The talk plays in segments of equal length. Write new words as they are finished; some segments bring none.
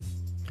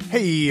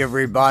Hey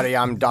everybody,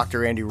 I'm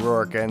Dr. Andy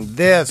Rourke, and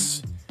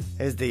this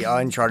is the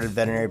Uncharted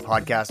Veterinary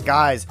Podcast.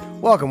 Guys,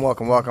 welcome.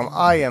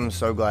 I am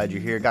so glad you're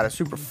here. Got a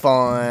super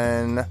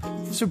fun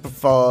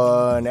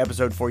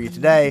episode for you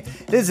today.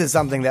 This is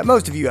something that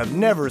most of you have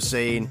never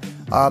seen,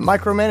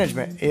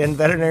 micromanagement in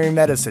veterinary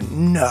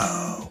medicine.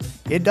 No,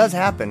 it does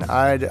happen.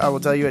 I will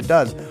tell you it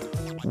does.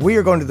 We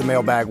are going to the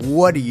mailbag.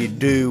 What do you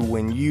do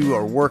when you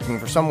are working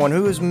for someone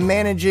who is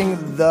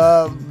managing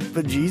the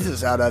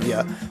bejesus out of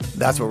you?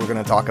 That's what we're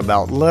going to talk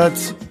about.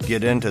 Let's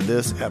get into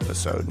this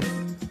episode.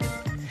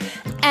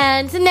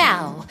 And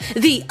now,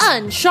 the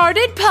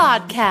Uncharted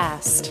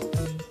Podcast.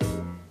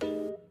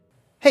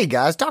 Hey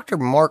guys, Dr.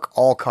 Mark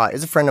Alcott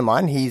is a friend of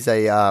mine. He's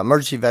a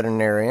emergency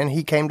veterinarian.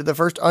 He came to the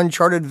first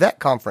Uncharted Vet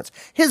Conference.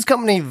 His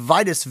company,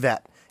 Vitus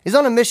Vet, is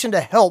on a mission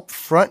to help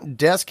front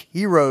desk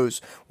heroes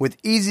with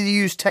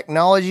easy-to-use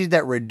technology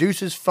that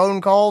reduces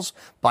phone calls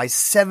by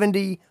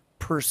 70%.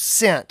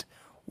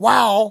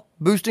 While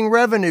boosting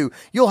revenue.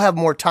 You'll have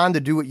more time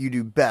to do what you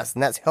do best,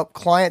 and that's help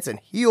clients and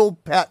heal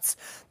pets.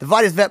 The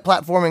Vitus Vet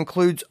platform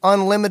includes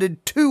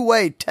unlimited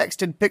two-way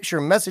text and picture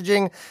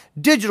messaging,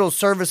 digital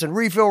service and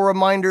refill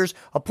reminders,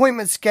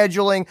 appointment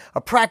scheduling,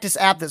 a practice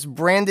app that's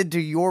branded to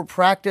your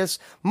practice,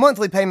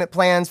 monthly payment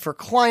plans for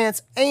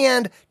clients,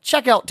 and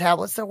checkout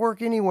tablets that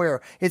work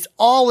anywhere. It's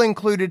all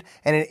included,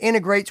 and it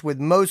integrates with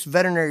most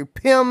veterinary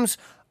PIMs.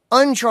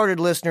 Uncharted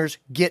listeners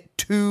get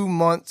 2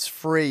 months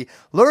free.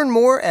 Learn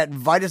more at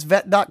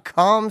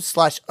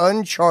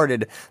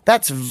vitusvet.com/uncharted.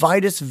 That's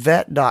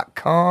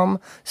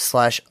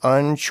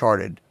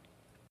vitusvet.com/uncharted.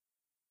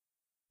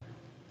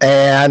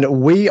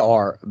 And we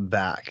are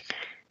back.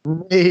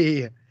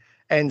 Me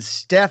and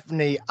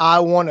Stephanie, I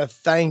want to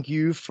thank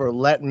you for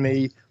letting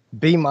me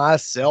be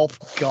myself.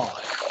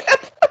 God.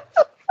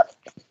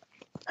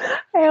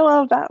 I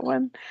love that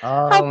one.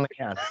 Oh,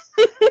 man.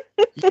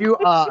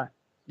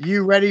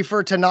 You ready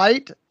for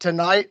tonight?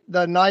 Tonight,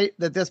 the night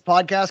that this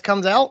podcast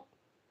comes out?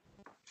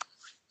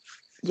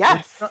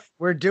 Yes.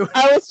 We're doing...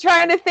 I was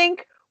trying to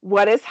think,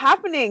 what is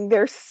happening?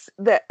 There's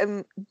the...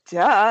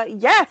 duh.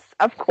 Yes,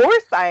 of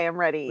course I am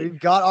ready. We've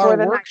got our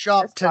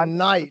workshop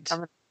tonight.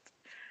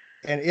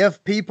 And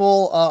if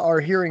people are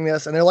hearing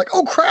this and they're like,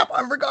 oh, crap,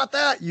 I forgot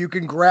that. You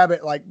can grab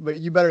it, but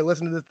you better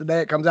listen to this the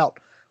day it comes out,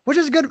 which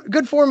is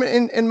good form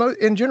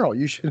in general.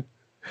 You should...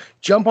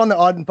 jump on the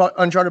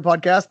Uncharted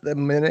Podcast the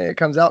minute it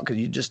comes out, because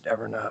you just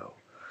never know.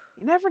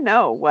 You never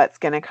know what's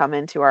going to come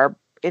into our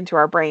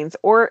brains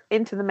or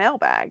into the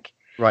mailbag.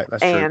 Right,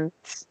 that's true.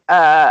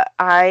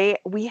 And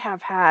we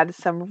have had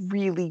some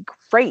really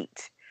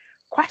great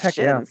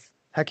questions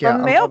Heck yeah.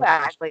 from the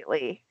mailbag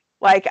lately.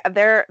 Like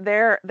they're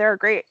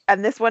great,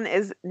 and this one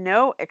is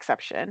no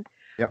exception.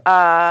 Yep.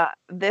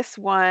 This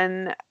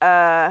one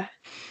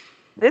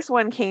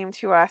came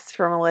to us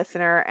from a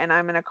listener, and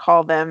I'm going to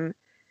call them.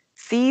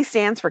 C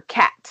stands for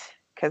cat,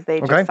 because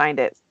they just signed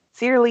it.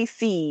 Sincerely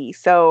C.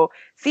 So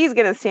C is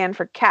going to stand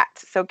for cat.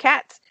 So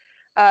cat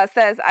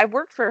says, I've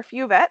worked for a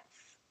few vets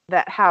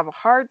that have a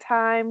hard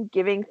time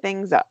giving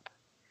things up.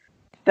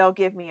 They'll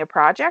give me a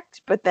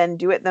project, but then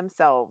do it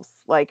themselves,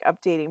 like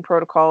updating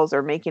protocols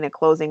or making a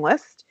closing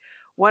list.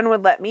 One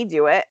would let me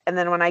do it, and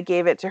then when I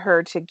gave it to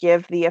her to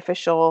give the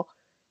official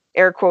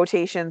air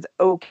quotations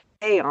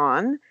okay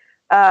on,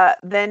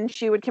 then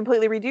she would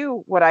completely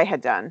redo what I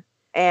had done.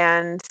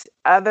 And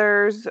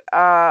others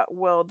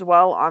will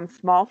dwell on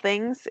small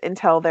things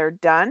until they're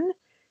done,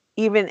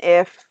 even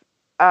if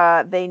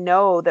they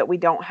know that we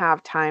don't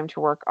have time to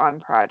work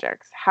on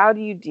projects. How do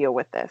you deal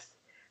with this?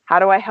 How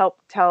do I help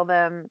tell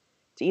them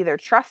to either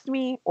trust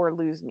me or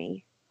lose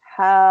me?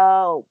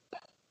 Help.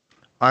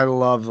 I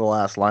love the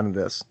last line of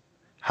this.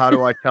 How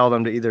do I tell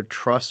them to either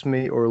trust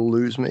me or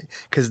lose me?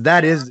 Because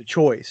that is the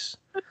choice.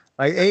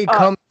 Like it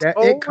comes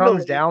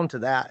down to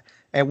that.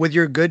 And with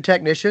your good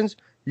technicians,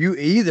 you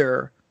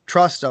either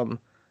trust them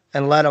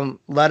and let them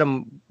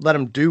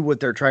do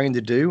what they're trying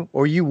to do,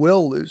 or you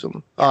will lose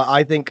them.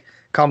 I think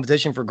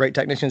competition for great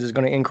technicians is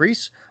going to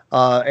increase,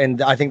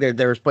 and I think that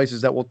there's places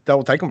that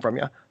will take them from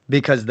you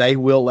because they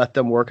will let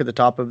them work at the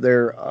top of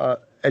their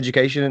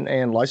education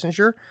and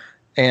licensure,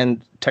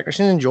 and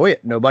technicians enjoy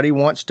it. Nobody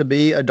wants to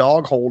be a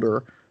dog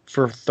holder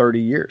for 30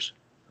 years.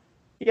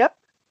 Yep.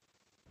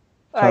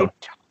 I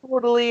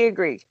totally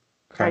agree.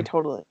 Okay. I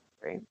totally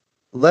agree.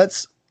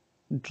 Let's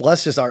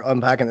just start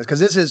unpacking this, because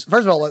this is,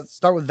 first of all, let's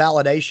start with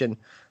validation.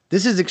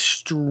 This is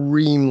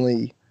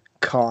extremely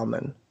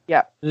common.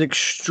 Yeah. It's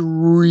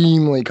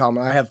extremely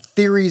common. I have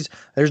theories.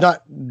 There's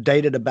not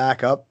data to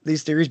back up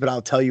these theories, but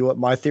I'll tell you what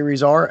my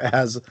theories are,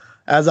 as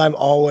I'm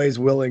always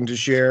willing to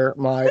share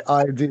my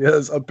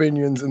ideas,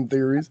 opinions, and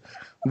theories.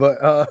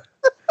 But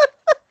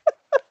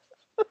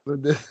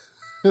this,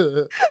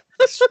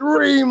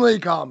 extremely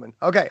common.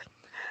 Okay.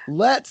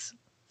 Let's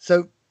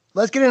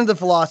get into the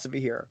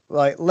philosophy here.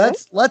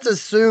 Let's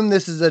assume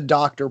this is a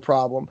doctor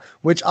problem,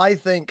 which I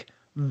think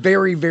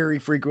very, very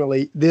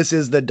frequently this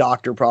is the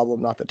doctor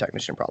problem, not the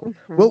technician problem.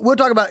 Mm-hmm. We'll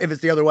talk about if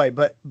it's the other way,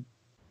 but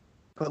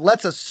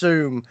let's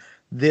assume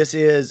this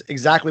is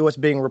exactly what's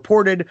being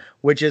reported,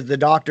 which is the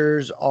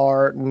doctors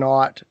are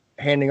not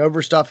handing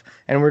over stuff,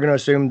 and we're going to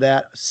assume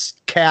that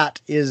Kat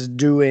is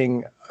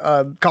doing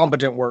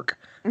competent work,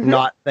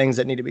 not things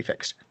that need to be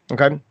fixed.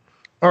 Okay?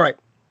 All right.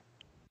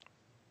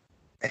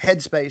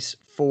 Headspace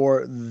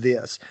for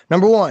this.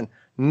 Number one,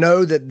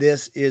 know that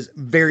this is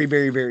very,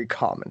 very, very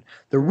common.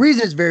 The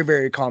reason it's very,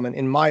 very common,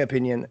 in my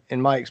opinion,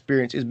 in my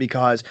experience, is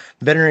because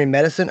veterinary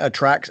medicine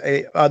attracts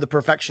the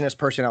perfectionist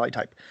personality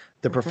type.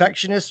 The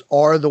perfectionists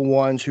are the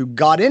ones who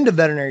got into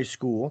veterinary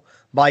school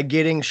by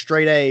getting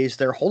straight A's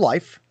their whole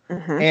life,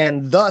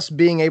 and thus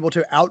being able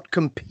to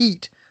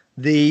outcompete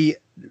the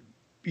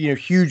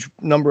huge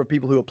number of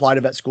people who apply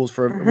to vet schools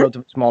for a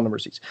relatively small number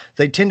of seats.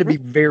 They tend to be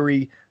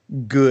very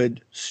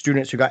good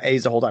students who got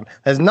A's the whole time.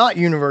 That's not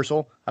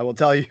universal. I will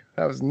tell you,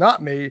 that was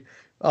not me,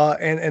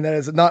 and that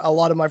is not a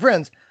lot of my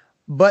friends.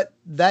 But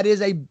that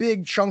is a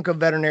big chunk of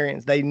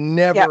veterinarians. They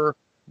never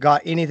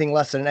got anything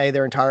less than an A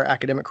their entire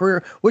academic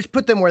career, which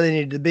put them where they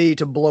needed to be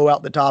to blow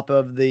out the top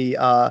of the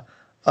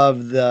GRE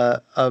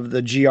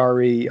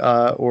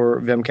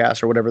or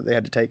VMCAS or whatever they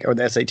had to take, or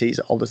the SATs,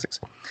 all those things.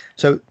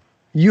 So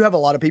you have a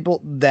lot of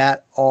people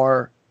that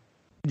are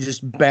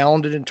just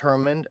bound and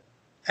determined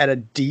at a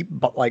deep,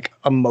 but like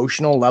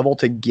emotional level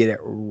to get it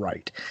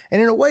right.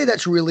 And in a way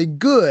that's really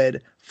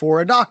good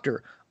for a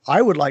doctor.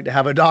 I would like to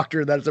have a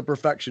doctor that's a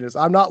perfectionist.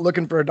 I'm not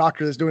looking for a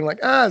doctor that's doing like,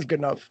 it's good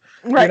enough.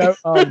 Right.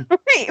 Right.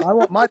 I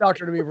want my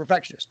doctor to be a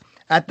perfectionist.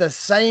 At the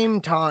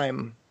same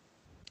time,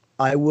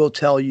 I will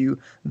tell you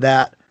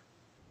that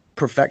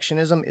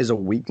perfectionism is a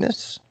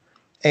weakness.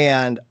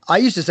 And I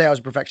used to say I was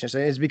a perfectionist.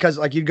 And it's because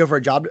like you'd go for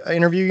a job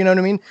interview, you know what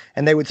I mean?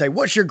 And they would say,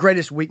 what's your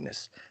greatest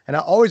weakness? And I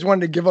always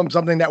wanted to give them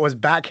something that was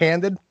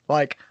backhanded.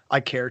 Like, I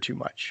care too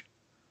much.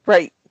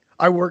 Right.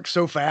 I work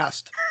so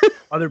fast.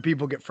 Other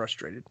people get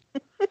frustrated.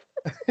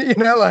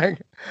 Like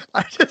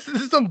this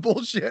is some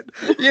bullshit,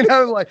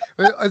 like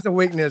it's a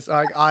weakness.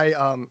 Like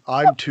I'm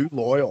too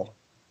loyal,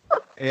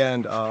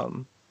 and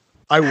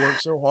I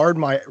work so hard,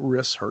 my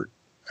wrists hurt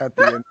at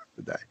the end of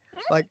the day.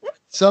 Like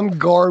some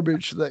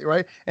garbage thing,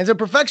 right? And so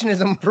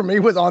perfectionism for me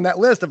was on that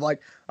list of like,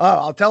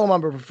 I'll tell them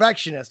I'm a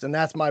perfectionist and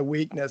that's my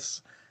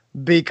weakness,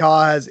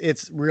 because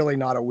it's really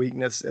not a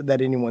weakness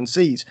that anyone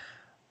sees.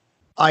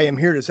 I am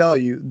here to tell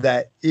you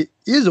that it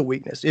is a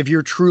weakness if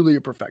you're truly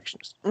a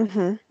perfectionist.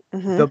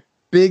 The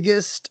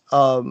biggest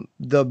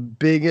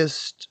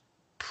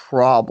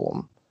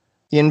problem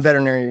in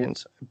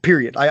veterinarians,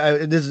 period.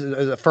 This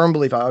is a firm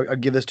belief. I'll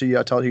give this to you.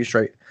 I'll tell you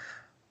straight.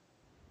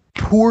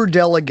 Poor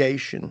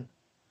delegation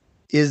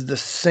is the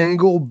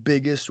single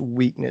biggest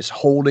weakness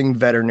holding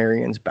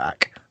veterinarians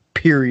back,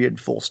 period,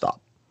 full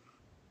stop.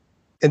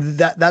 And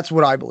that's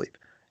what I believe.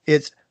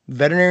 It's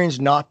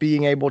veterinarians not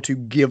being able to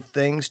give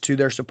things to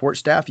their support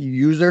staff,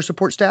 use their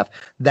support staff.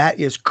 That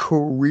is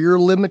career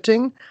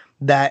limiting.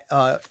 That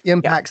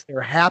impacts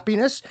their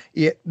happiness.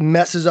 It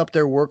messes up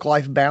their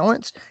work-life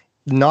balance.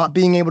 Not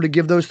being able to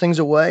give those things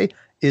away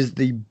is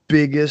the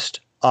biggest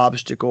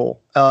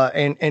obstacle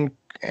and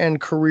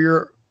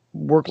career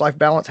work-life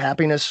balance,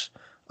 happiness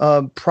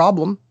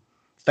problem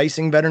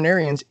facing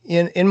veterinarians,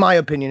 in my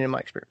opinion, in my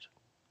experience.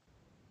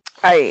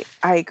 I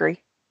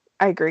agree.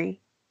 I agree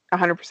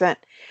 100%.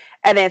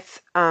 And it's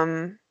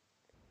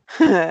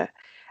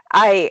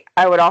I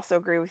would also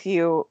agree with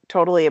you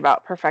totally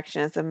about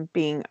perfectionism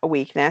being a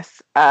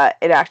weakness.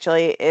 It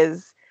actually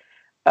is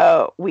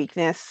a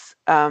weakness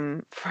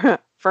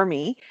for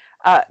me,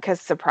 because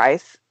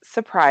surprise,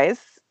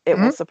 it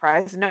will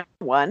surprise no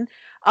one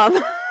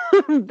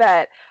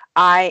that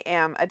I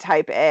am a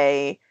type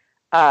A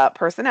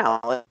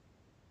personality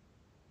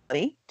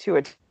to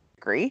a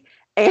degree,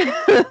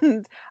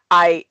 and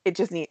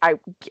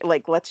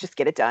let's just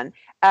get it done.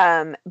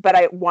 But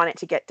I want it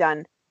to get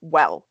done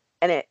well,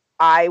 and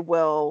I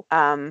will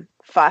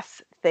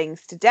fuss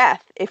things to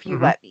death if you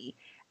let me.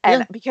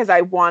 And because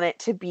I want it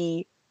to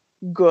be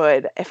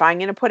good. If I'm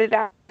going to put it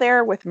out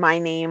there with my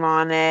name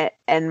on it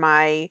and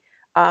my,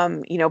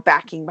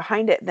 backing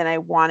behind it, then I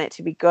want it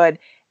to be good.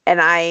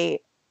 And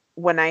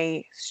when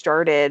I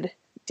started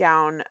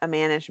down a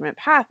management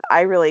path,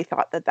 I really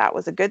thought that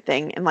was a good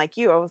thing. And like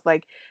you, I was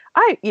like,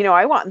 I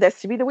want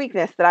this to be the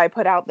weakness that I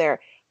put out there.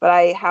 But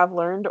I have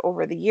learned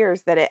over the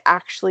years that it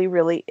actually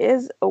really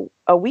is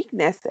a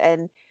weakness.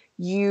 And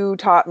you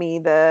taught me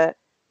the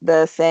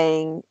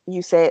saying,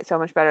 you say it so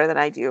much better than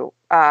I do,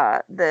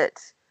 that,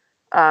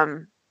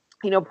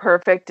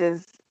 perfect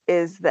is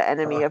the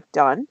enemy of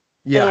done.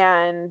 Yeah.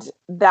 And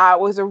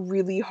that was a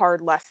really hard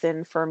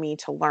lesson for me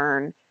to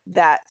learn,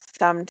 that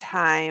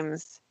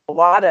sometimes, a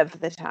lot of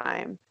the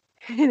time,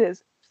 it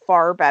is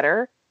far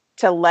better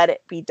to let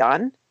it be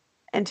done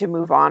and to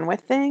move on with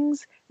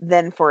things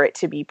than for it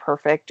to be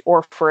perfect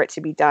or for it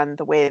to be done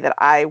the way that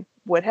I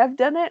would have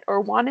done it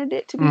or wanted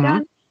it to be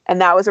done.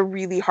 And that was a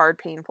really hard,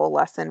 painful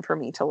lesson for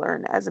me to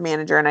learn as a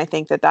manager. And I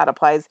think that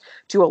applies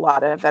to a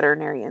lot of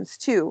veterinarians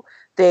too.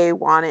 They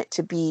want it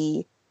to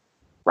be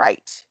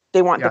right.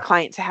 They want the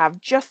client to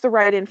have just the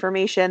right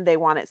information. They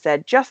want it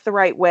said just the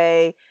right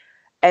way.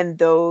 And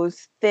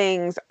those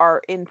things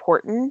are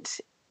important.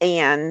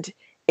 And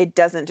it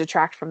doesn't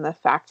detract from the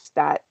fact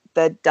that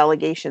the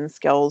delegation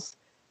skills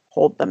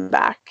hold them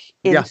back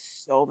in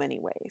so many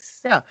ways.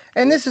 Yeah.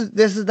 And this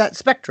is that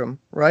spectrum,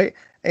 right?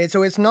 And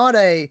so it's not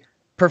a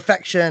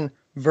perfection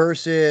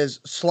versus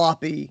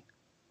sloppy,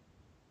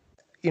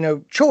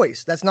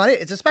 choice. That's not it.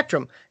 It's a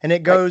spectrum. And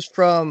it goes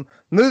from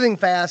moving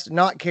fast,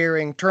 not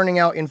caring, turning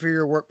out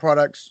inferior work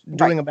products,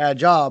 doing a bad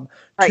job,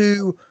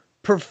 to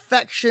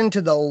perfection to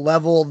the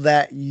level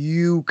that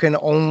you can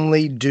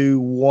only do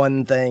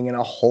one thing in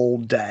a whole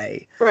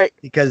day. Right.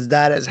 Because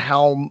that is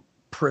how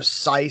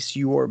precise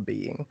you are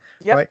being.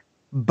 Yep. Right.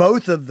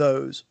 Both of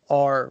those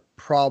are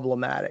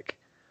problematic.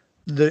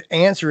 The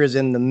answer is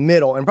in the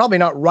middle, and probably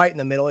not right in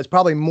the middle. It's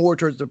probably more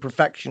towards the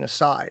perfectionist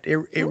side.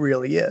 It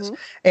really is.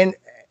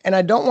 And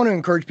I don't want to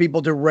encourage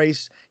people to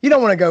race. You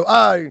don't want to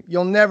go,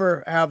 you'll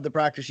never have the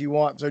practice you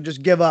want, so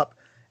just give up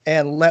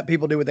and let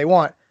people do what they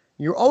want.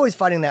 You're always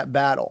fighting that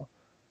battle.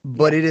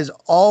 But it is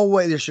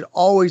always, there should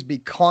always be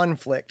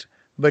conflict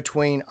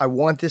between I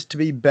want this to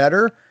be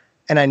better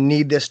and I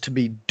need this to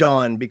be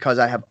done because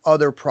I have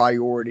other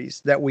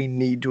priorities that we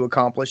need to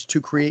accomplish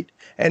to create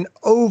an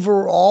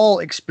overall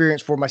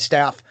experience for my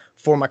staff,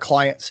 for my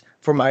clients,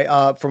 for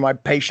my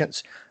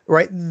patients,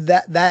 right?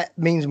 That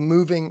means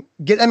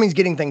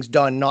getting things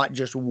done, not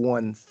just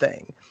one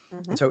thing.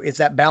 And so it's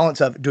that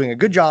balance of doing a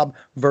good job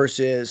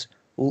versus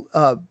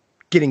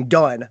getting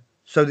done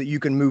so that you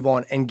can move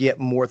on and get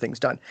more things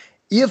done.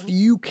 If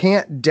you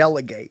can't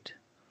delegate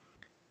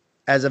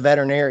as a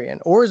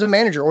veterinarian or as a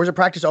manager or as a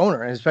practice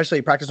owner, and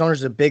especially practice owners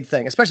is a big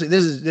thing, especially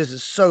this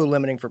is so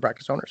limiting for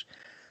practice owners.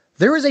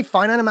 There is a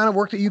finite amount of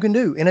work that you can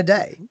do in a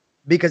day,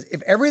 because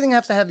if everything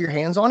has to have your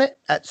hands on it,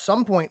 at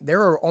some point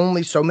there are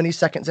only so many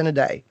seconds in a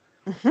day,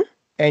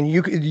 and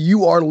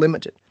you are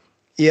limited.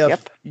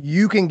 If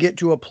you can get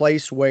to a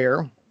place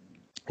where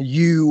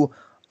you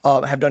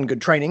have done good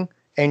training,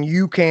 and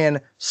you can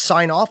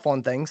sign off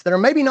on things that are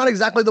maybe not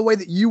exactly the way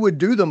that you would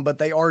do them, but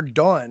they are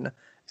done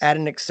at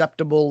an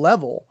acceptable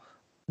level,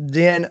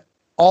 then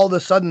all of a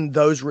sudden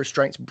those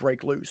restraints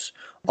break loose.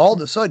 All of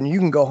a sudden you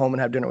can go home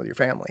and have dinner with your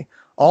family.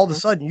 All of a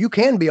sudden you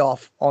can be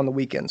off on the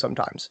weekend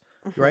sometimes,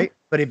 right?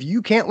 But if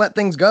you can't let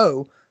things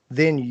go,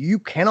 then you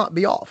cannot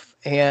be off.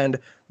 And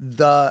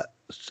the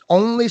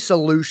only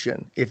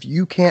solution, if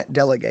you can't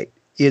delegate,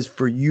 is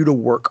for you to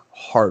work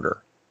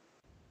harder.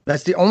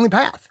 That's the only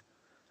path.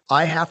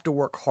 I have to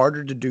work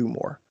harder to do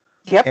more.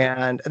 Yep.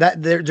 And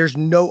there's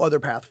no other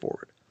path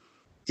forward.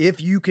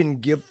 If you can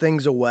give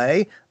things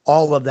away,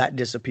 all of that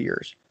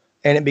disappears.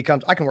 And it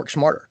becomes, I can work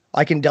smarter.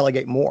 I can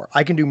delegate more.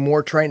 I can do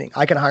more training.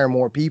 I can hire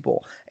more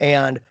people.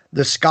 And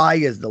the sky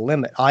is the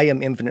limit. I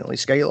am infinitely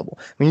scalable.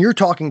 I mean, you're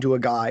talking to a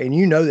guy, and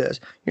you know this,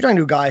 you're talking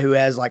to a guy who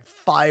has like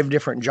 5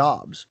 different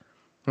jobs.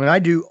 I mean, I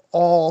do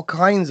all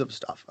kinds of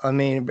stuff. I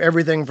mean,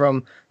 everything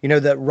from,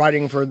 the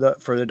writing for the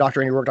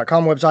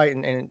DrAndyWork.com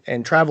website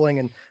and traveling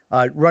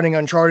and running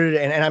Uncharted,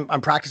 and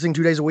I'm practicing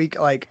 2 days a week.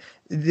 And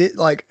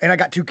I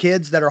got 2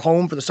 kids that are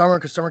home for the summer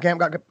because summer camp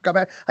got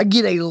back. I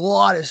get a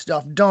lot of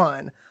stuff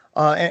done.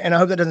 And I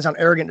hope that doesn't sound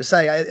arrogant to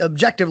say.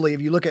 Objectively, if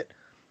you look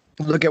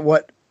at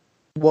what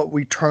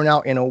we turn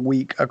out in a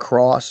week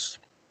across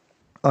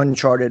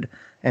Uncharted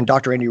and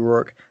Dr. Andy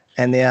Rourke,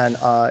 and then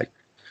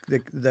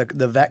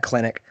the vet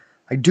clinic,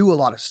 I do a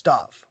lot of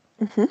stuff.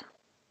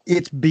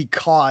 It's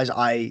because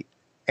I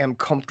am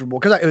comfortable.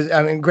 Because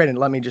granted,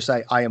 let me just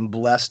say, I am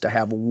blessed to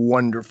have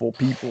wonderful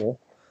people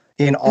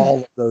in all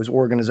of those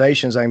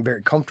organizations I'm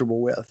very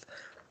comfortable with.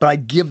 But I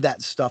give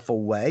that stuff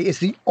away. It's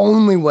the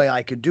only way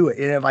I could do it.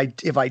 And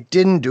if I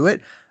didn't do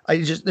it,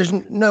 there's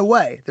no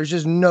way. There's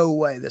just no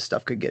way this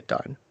stuff could get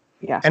done.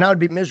 Yeah. And I would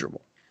be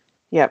miserable.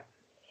 Yep.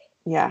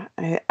 Yeah.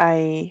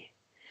 I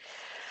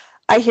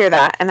hear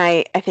that. And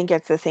I think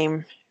it's the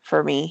same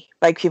for me.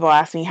 Like, people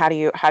ask me, how do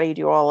you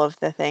do all of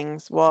the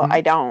things? Well, I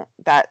don't.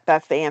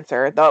 That's the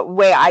answer. The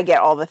way I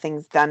get all the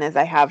things done is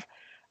I have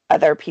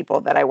other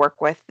people that I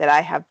work with that I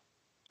have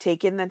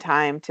taken the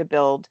time to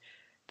build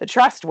the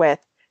trust with,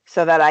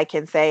 so that I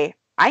can say,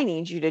 I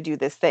need you to do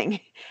this thing,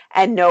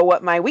 and know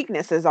what my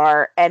weaknesses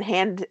are, and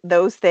hand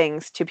those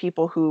things to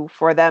people who,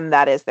 for them,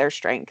 that is their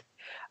strength,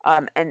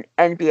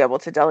 and be able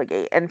to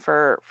delegate. And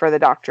for the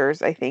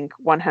doctors, I think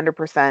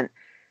 100%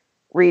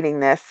 reading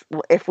this,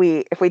 if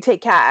we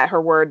take Kat at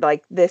her word,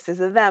 like, this is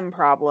a them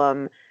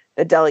problem,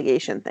 the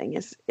delegation thing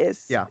is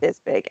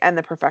big, and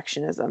the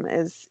perfectionism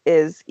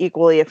is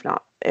equally, if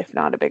not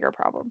a bigger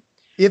problem.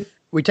 If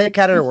we take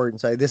Kat at her word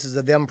and say this is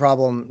a them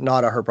problem,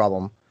 not a her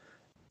problem,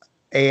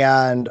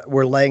 and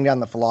we're laying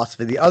down the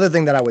philosophy. The other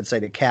thing that I would say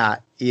to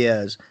Kat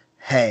is,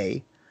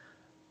 hey,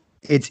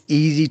 it's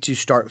easy to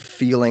start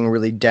feeling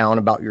really down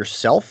about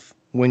yourself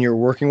when you're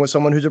working with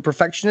someone who's a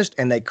perfectionist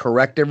and they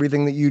correct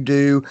everything that you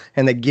do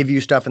and they give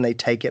you stuff and they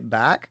take it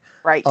back.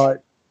 Right.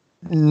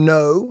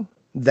 Know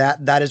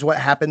that is what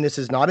happened. This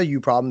is not a you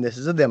problem. This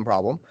is a them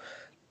problem.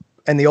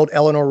 And the old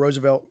Eleanor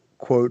Roosevelt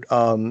quote,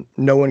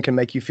 no one can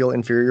make you feel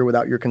inferior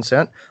without your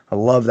consent. I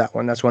love that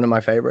one. That's one of my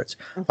favorites.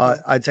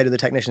 I'd say to the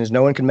technicians,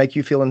 no one can make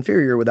you feel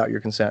inferior without your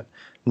consent.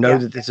 Know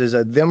that this is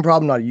a them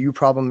problem, not a you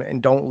problem,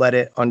 and don't let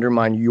it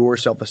undermine your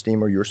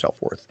self-esteem or your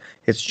self-worth.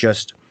 It's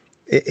just,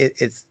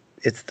 it's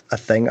a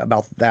thing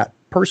about that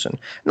person.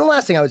 And the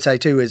last thing I would say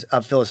too is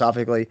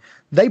philosophically,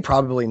 they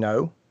probably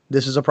know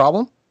this is a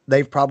problem.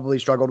 They've probably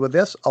struggled with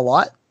this a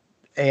lot,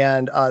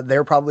 and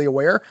they're probably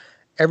aware.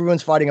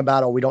 Everyone's fighting a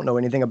battle we don't know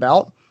anything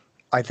about.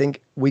 I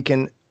think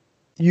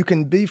you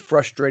can be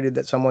frustrated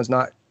that someone's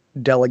not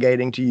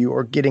delegating to you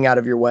or getting out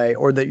of your way,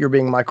 or that you're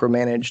being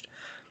micromanaged.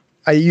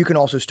 You can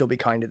also still be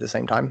kind at the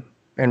same time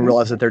and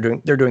realize that they're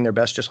doing their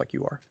best just like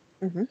you are.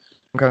 Mm-hmm.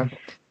 Okay.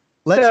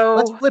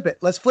 Let's flip it.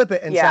 Let's flip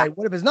it and say,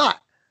 what if it's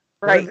not?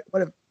 Right.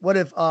 What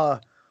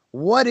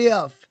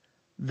if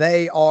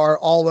they are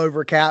all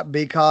over Kat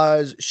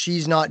because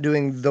she's not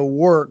doing the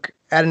work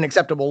at an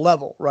acceptable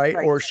level, right?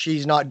 Or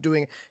she's not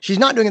doing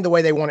it the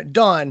way they want it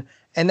done,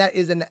 and that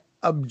is an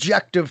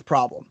objective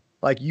problem.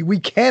 Like we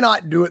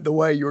cannot do it the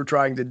way you're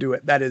trying to do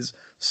it. That is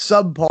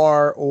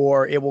subpar,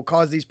 or it will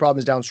cause these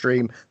problems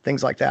downstream,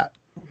 things like that.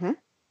 Mm-hmm.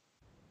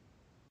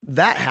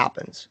 That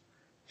happens.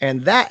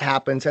 And that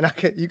happens. And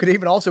you could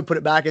even also put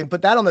it back and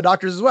put that on the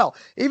doctors as well.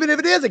 Even if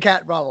it is a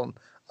Kat problem,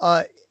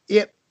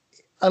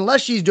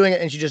 unless she's doing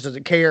it and she just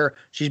doesn't care,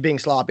 she's being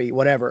sloppy,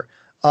 whatever.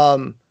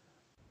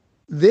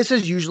 This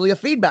is usually a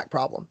feedback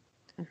problem.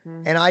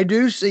 Mm-hmm. And I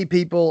do see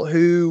people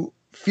who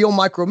feel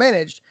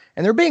micromanaged,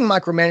 and they're being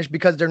micromanaged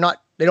because they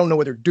don't know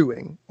what they're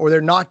doing, or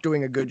they're not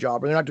doing a good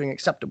job, or they're not doing an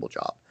acceptable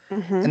job.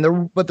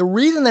 Mm-hmm. But the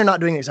reason they're not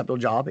doing an acceptable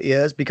job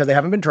is because they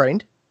haven't been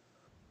trained,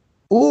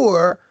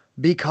 or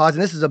because,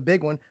 and this is a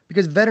big one,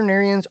 because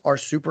veterinarians are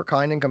super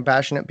kind and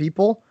compassionate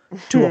people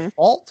to a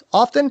fault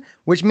often,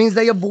 which means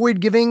they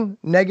avoid giving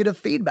negative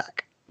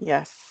feedback.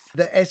 Yes.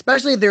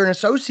 Especially if they're an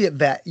associate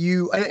vet,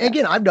 and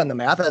again, I've done the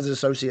math as an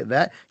associate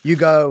vet. You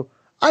go,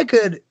 I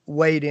could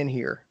wade in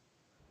here,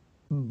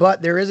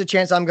 but there is a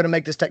chance I'm going to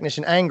make this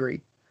technician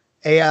angry.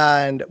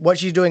 And what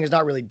she's doing is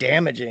not really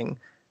damaging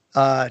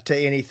to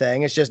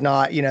anything. It's just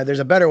not, there's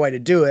a better way to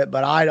do it,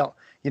 but I don't,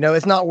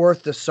 it's not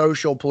worth the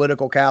social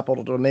political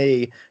capital to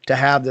me to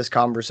have this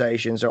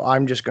conversation. So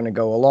I'm just going to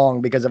go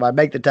along, because if I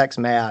make the techs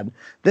mad,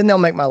 then they'll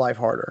make my life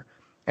harder.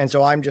 And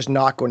so I'm just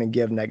not going to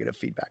give negative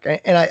feedback.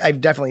 And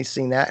I've definitely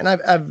seen that. And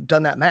I've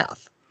done that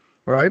math,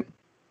 right?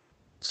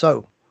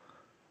 So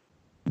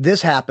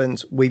this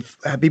happens. We've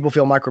had people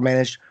feel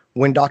micromanaged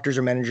when doctors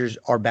or managers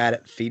are bad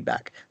at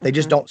feedback. They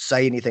just don't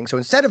say anything. So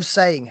instead of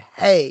saying,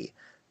 hey,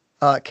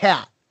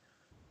 Kat,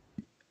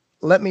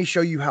 let me show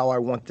you how I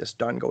want this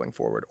done going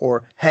forward.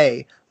 Or,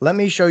 hey, let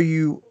me show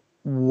you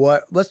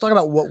let's talk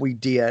about what we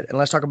did, and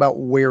let's talk about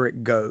where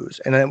it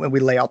goes. And then when we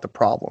lay out the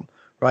problem,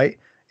 right?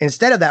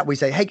 Instead of that, we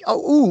say, hey,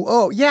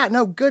 yeah,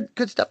 no, good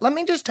stuff. Let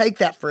me just take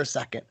that for a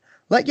second.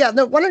 Why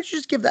don't you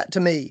just give that to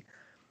me?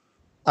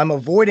 I'm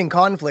avoiding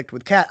conflict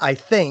with Kat. I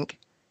think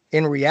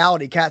in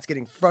reality, Kat's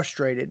getting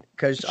frustrated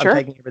because I'm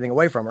taking everything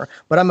away from her,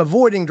 but I'm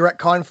avoiding direct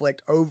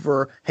conflict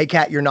over, hey,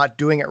 Kat, you're not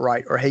doing it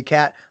right. Or, hey,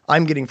 Kat,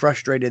 I'm getting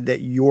frustrated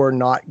that you're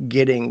not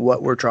getting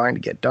what we're trying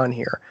to get done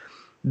here.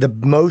 The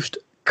most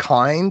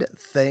kind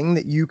thing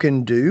that you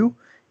can do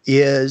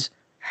is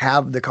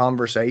have the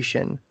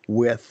conversation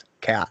with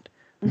Kat.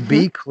 Mm-hmm.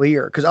 Be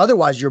clear, because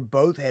otherwise you're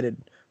both headed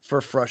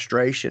for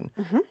frustration.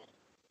 Mm-hmm.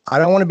 I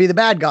don't want to be the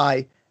bad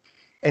guy,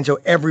 and so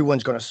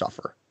everyone's going to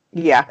suffer.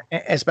 Yeah,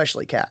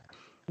 especially Kat.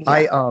 Yeah.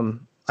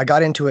 I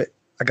got into it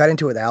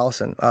with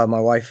Allison, my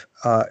wife,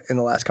 in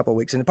the last couple of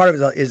weeks, and part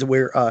of it is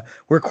we're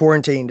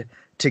quarantined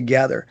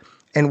together.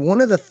 And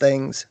one of the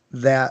things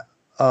that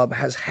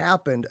has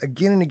happened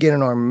again and again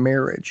in our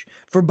marriage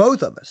for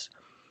both of us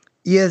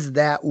is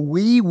that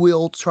we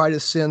will try to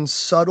send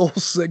subtle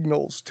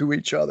signals to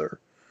each other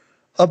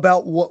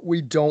about what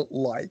we don't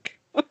like,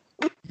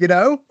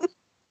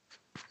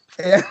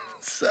 And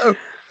so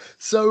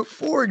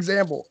for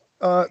example,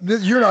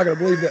 you're not going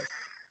to believe this.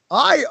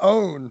 I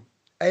own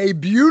a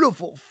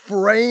beautiful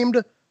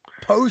framed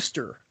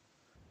poster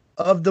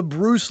of the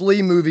Bruce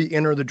Lee movie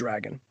Enter the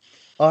Dragon.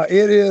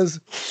 It is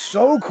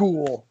so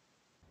cool.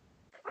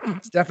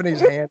 Stephanie's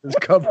hand is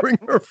covering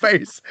her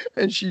face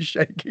and she's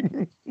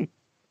shaking.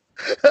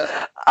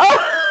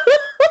 I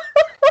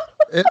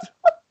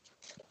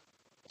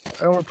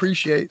don't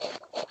appreciate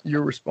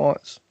your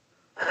response.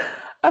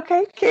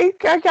 Okay.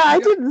 I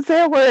didn't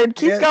say a word.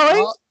 Keep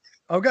going.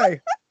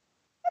 Okay.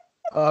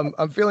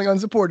 I'm feeling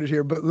unsupported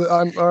here, but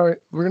I'm all right.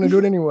 We're going to do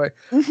it anyway.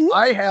 Mm-hmm.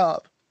 I have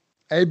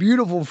a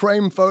beautiful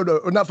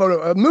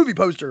a movie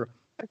poster.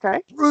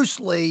 Okay. Bruce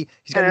Lee.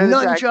 He's got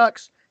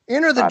nunchucks.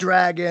 Enter the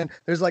Dragon.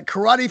 There's like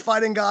karate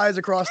fighting guys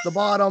across the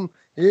bottom.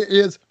 It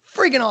is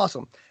freaking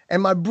awesome.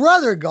 And my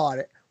brother got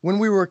it when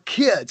we were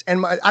kids.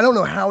 And I don't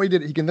know how he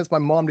did it. He convinced my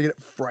mom to get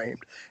it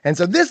framed. And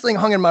so this thing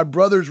hung in my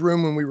brother's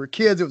room when we were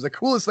kids. It was the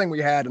coolest thing we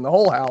had in the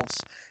whole house.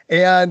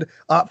 And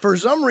for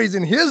some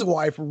reason, his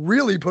wife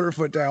really put her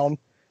foot down,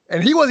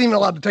 and he wasn't even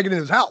allowed to take it in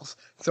his house.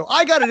 So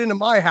I got it into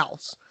my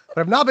house,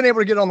 but I've not been able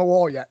to get it on the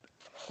wall yet.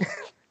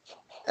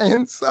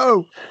 And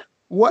so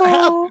what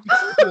happens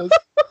is,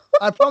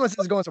 I promise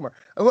this is going somewhere.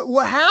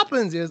 What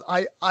happens is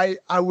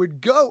I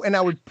would go and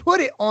I would put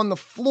it on the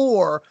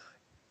floor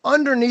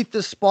underneath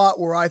the spot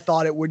where I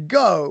thought it would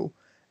go.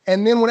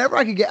 And then whenever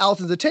I could get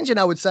Allison's attention,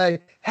 I would say,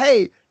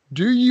 hey,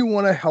 do you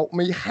want to help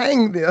me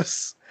hang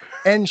this?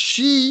 And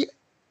she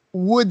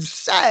would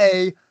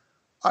say,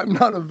 I'm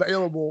not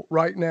available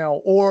right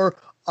now, or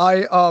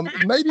I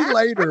maybe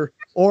later,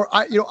 or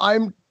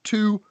I'm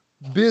too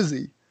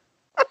busy.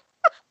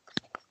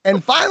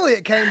 And finally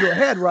it came to a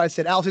head where I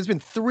said, Alice, it's been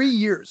 3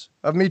 years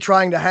of me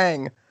trying to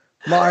hang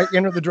my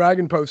Enter the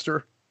Dragon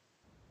poster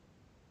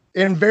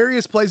in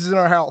various places in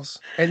our house,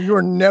 and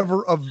you're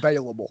never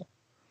available.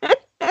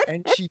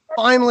 And she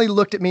finally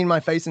looked at me in my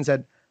face and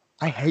said,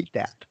 I hate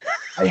that.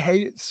 I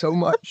hate it so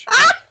much.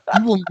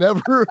 You will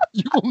never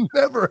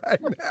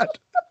hang that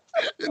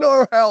in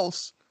our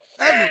house.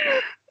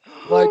 Ever.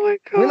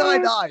 Like, when I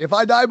die, if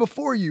I die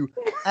before you,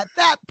 at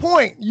that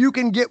point, you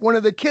can get one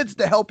of the kids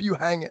to help you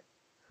hang it.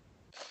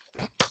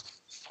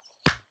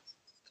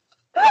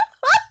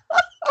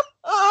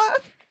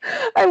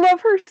 I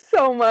love her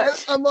so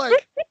much. And I'm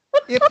like,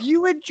 if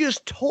you had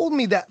just told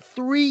me that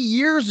 3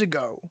 years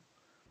ago,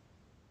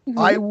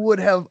 I would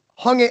have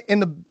hung it in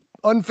the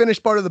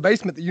unfinished part of the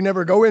basement that you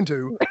never go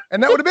into.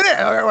 And that would have been it.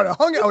 I would have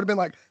hung it. I would have been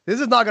like, this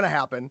is not going to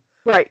happen.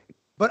 Right.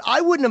 But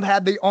I wouldn't have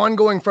had the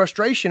ongoing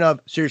frustration of,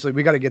 seriously,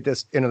 we got to get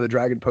this Enter the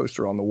Dragon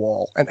poster on the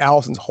wall. And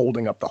Allison's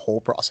holding up the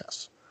whole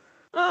process.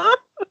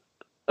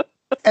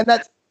 And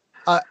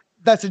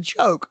that's a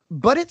joke,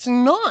 but it's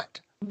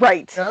not.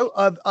 Right. You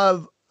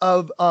know,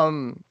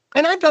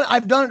 and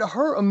I've done it to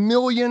her a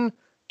million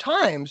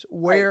times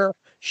where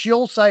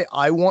she'll say,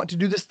 I want to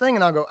do this thing.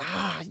 And I'll go,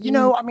 I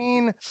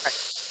mean,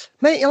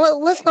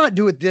 let's not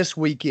do it this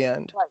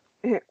weekend.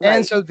 Right.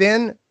 And so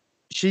then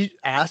she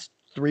asked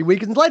 3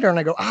 weekends later and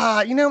I go,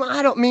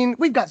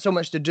 we've got so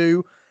much to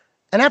do.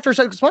 And after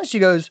 6 months, she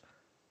goes,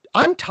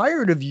 I'm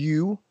tired of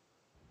you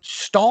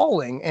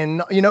stalling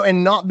and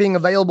not being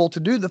available to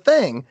do the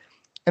thing.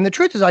 And the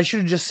truth is I should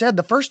have just said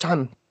the first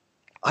time,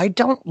 I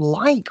don't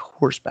like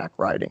horseback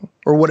riding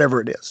or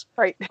whatever it is.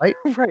 Right.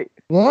 Right.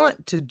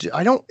 Want to do,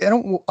 I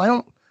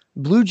don't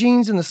blue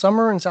jeans in the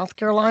summer in South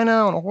Carolina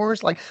on a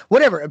horse, like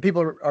whatever.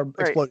 People are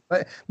exploding.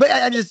 But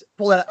I just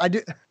pull that out.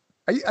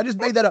 I just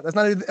made that up. That's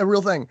not a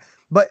real thing.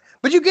 But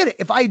you get it.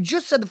 If I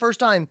just said the first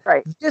time,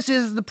 this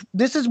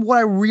is what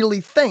I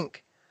really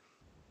think,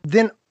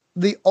 then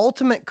the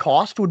ultimate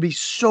cost would be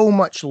so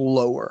much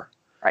lower.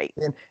 Right.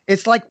 And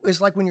it's like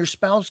when your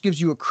spouse gives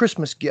you a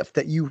Christmas gift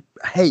that you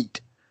hate.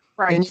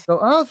 Right. And you go,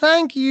 oh,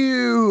 thank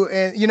you.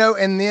 And,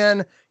 and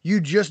then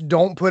you just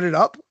don't put it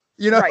up,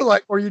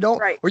 or you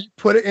don't, or you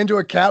put it into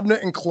a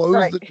cabinet and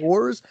close the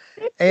doors.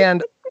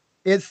 And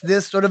it's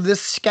this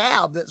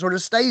scab that sort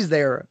of stays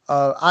there.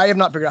 I have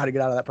not figured out how to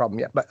get out of that problem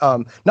yet, but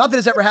not that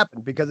it's ever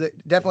happened, because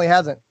it definitely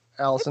hasn't,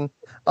 Allison.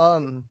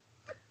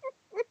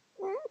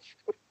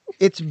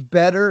 It's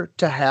better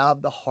to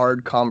have the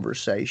hard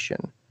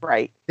conversation.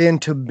 Right. Than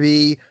to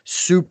be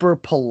super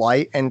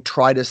polite and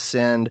try to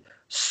send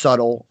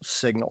subtle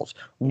signals.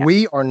 Yeah.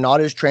 We are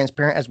not as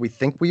transparent as we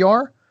think we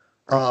are.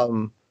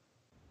 We're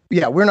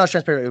not as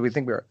transparent as we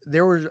think we are.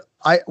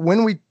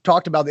 When we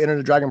talked about the Enter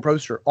the Dragon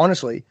poster,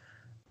 honestly,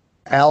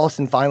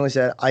 Allison finally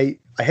said, I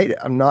hate it.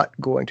 I'm not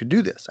going to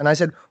do this. And I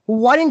said, well,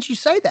 why didn't you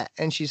say that?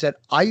 And she said,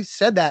 I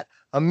said that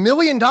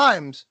 1,000,000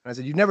 times. And I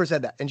said, you never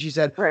said that. And she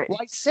said, well,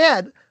 I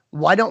said,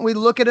 why don't we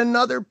look at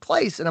another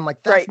place? And I'm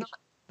like, that's not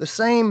the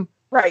same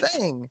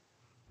thing.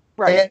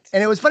 Right.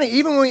 And it was funny,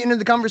 even when we ended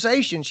the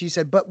conversation, she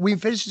said, but we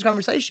finished this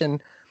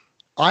conversation.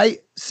 I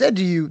said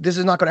to you, this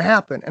is not going to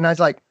happen. And I was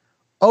like,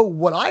 oh,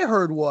 what I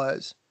heard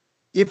was,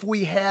 if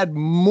we had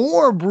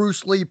more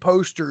Bruce Lee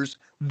posters,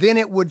 then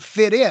it would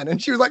fit in.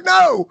 And she was like,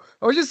 no,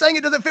 I was just saying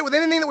it doesn't fit with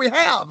anything that we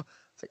have.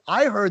 It's like,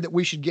 I heard that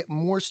we should get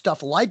more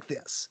stuff like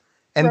this,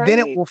 and then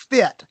it will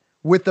fit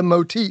with the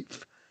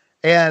motif.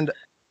 And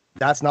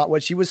that's not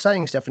what she was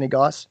saying, Stephanie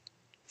Goss.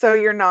 So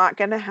you're not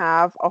going to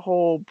have a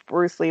whole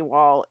Bruce Lee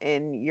wall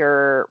in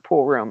your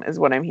pool room, is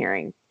what I'm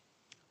hearing.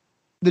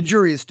 The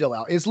jury is still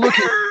out. It's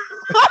looking...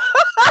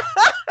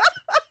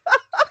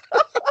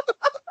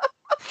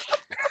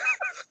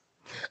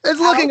 It's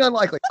looking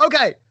unlikely.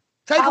 Okay.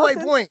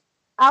 Takeaway point.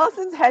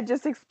 Allison's head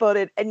just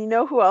exploded. And you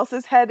know who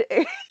else's head's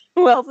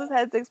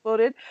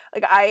exploded?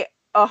 Like, I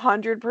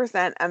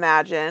 100%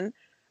 imagine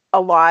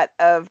a lot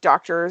of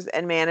doctors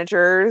and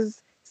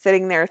managers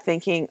sitting there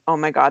thinking, oh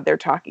my God, they're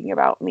talking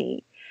about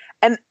me.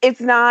 And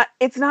it's not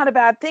a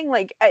bad thing.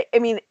 Like, I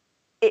mean,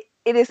 it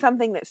is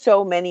something that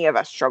so many of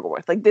us struggle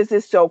with. Like, this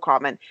is so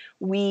common.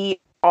 We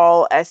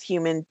all, as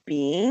human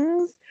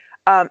beings,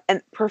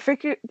 and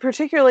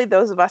particularly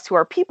those of us who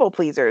are people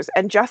pleasers,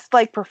 and just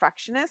like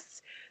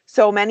perfectionists,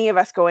 so many of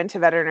us go into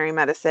veterinary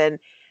medicine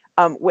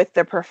with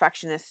the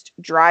perfectionist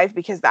drive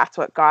because that's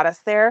what got us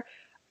there.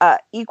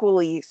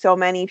 Equally, so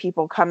many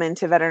people come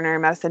into veterinary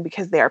medicine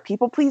because they are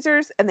people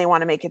pleasers and they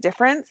want to make a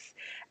difference.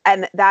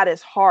 And that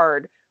is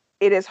hard.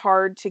 It is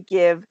hard to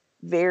give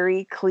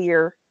very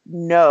clear,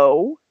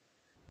 no,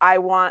 I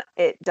want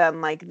it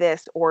done like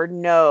this, or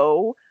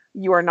no,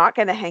 you are not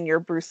going to hang your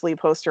Bruce Lee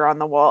poster on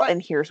the wall.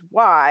 And here's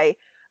why.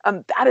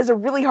 That is a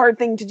really hard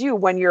thing to do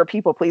when you're a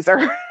people pleaser.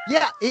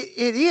 Yeah,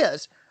 it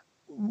is.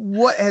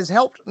 What has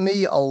helped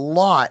me a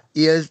lot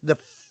is the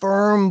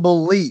firm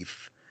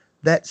belief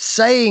that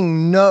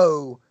saying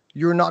no,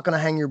 you're not going to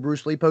hang your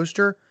Bruce Lee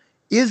poster,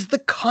 is the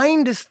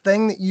kindest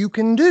thing that you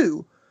can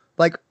do.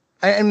 Like,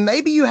 and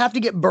maybe you have to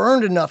get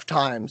burned enough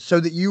times so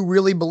that you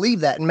really believe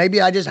that. And maybe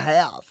I just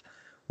have,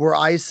 where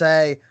I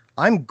say,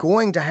 I'm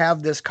going to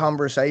have this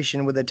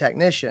conversation with a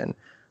technician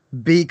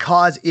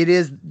because it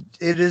is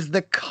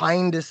the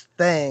kindest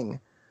thing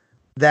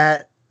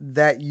that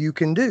you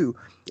can do.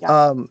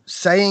 Yeah.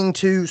 Saying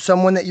to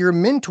someone that you're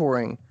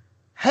mentoring,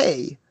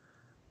 hey,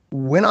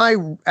 when I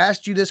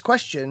asked you this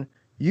question,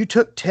 you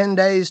took 10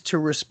 days to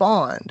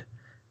respond.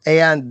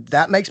 And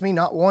that makes me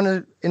not want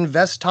to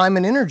invest time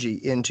and energy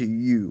into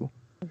you.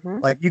 Mm-hmm.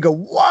 Like, you go,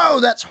 whoa,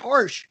 that's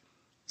harsh.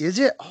 Is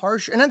it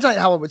harsh? And that's not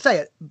how I would say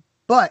it.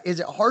 But is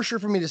it harsher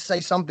for me to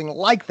say something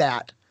like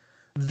that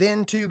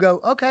than to go,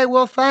 okay,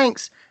 well,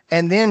 thanks,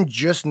 and then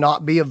just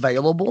not be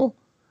available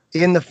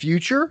in the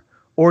future?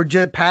 Or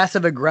just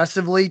passive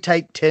aggressively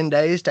take 10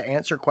 days to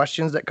answer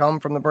questions that come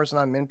from the person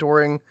I'm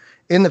mentoring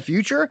in the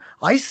future?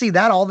 I see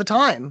that all the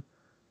time.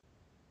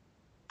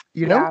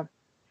 You know?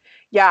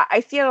 Yeah, I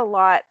see it a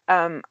lot.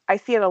 I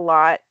see it a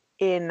lot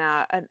in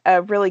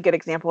a really good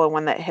example of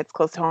one that hits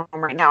close to home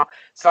right now.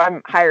 So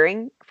I'm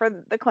hiring for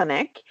the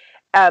clinic,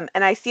 and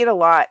I see it a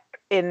lot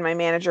in my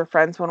manager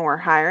friends when we're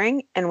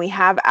hiring, and we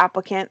have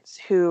applicants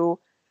who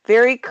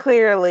very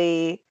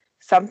clearly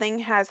something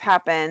has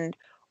happened,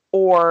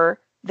 or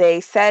they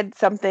said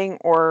something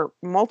or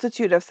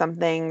multitude of some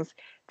things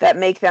that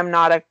make them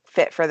not a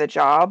fit for the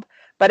job.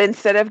 But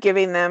instead of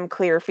giving them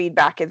clear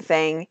feedback and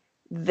saying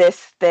this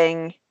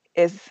thing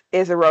is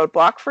a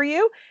roadblock for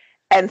you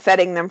and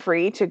setting them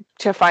free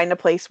to find a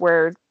place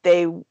where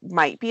they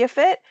might be a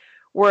fit,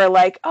 we're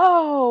like,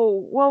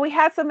 oh, well, we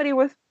had somebody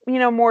with,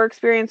 more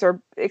experience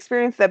or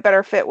experience that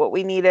better fit what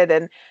we needed.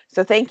 And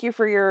so thank you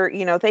for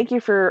thank you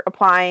for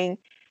applying.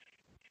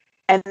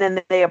 And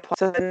then they apply.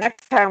 So the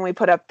next time we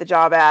put up the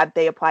job ad,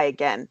 they apply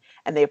again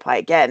and they apply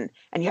again.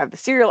 And you have the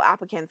serial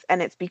applicants.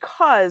 And it's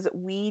because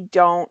we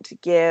don't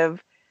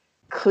give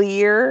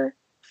clear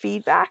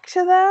feedback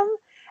to them.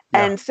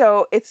 Yeah. And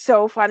so it's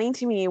so funny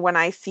to me when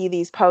I see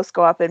these posts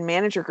go up in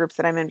manager groups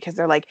that I'm in, because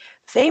they're like,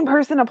 same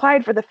person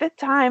applied for the 5th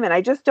time and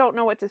I just don't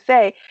know what to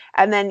say.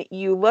 And then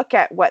you look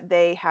at what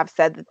they have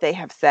said that they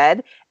have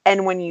said.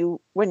 And when you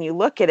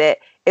look at it,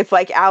 it's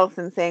like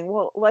Allison saying,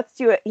 well, let's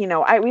do it. We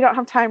don't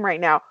have time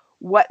right now.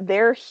 What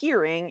they're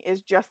hearing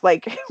is just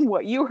like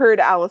what you heard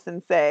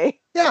Allison say.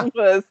 Yeah.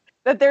 Was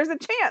that there's a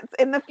chance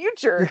in the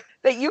future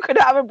that you could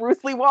have a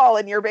Bruce Lee wall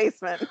in your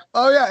basement.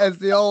 Oh, yeah. It's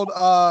the old,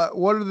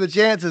 what are the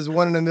chances?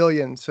 1 in a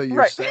million. So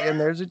you're saying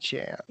there's a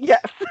chance.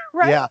 Yes.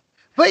 Right. Yeah.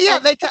 But yeah,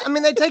 they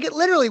take it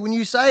literally when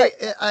you say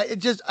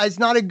it's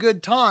not a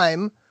good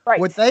time. Right.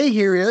 What they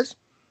hear is,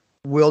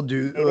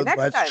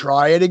 let's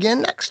try it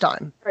again next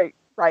time. Right.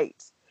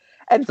 Right.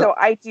 And so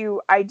I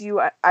do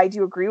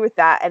agree with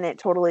that. And it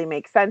totally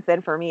makes sense.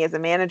 And for me as a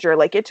manager,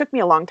 like, it took me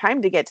a long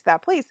time to get to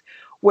that place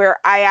where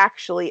I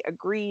actually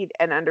agreed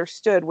and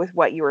understood with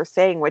what you were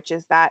saying, which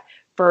is that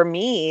for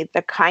me,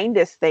 the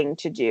kindest thing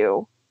to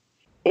do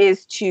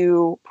is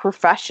to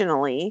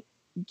professionally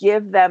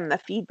give them the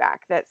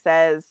feedback that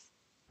says,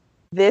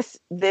 this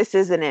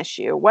is an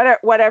issue,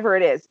 whatever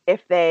it is.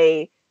 If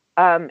they,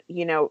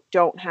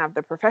 don't have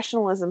the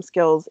professionalism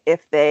skills,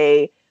 if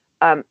they,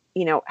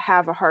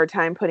 have a hard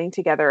time putting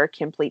together a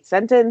complete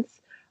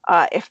sentence,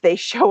 if they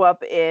show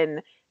up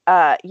in,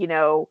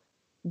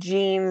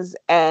 jeans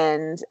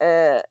and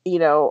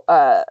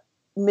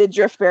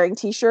midriff bearing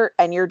t-shirt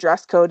and your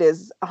dress code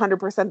is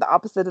 100% the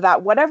opposite of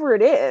that, whatever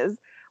it is,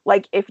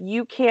 like, if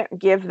you can't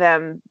give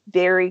them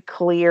very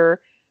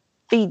clear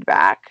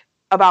feedback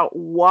about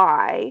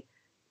why,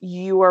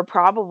 you are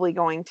probably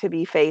going to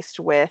be faced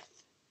with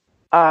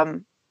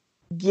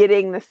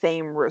getting the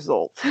same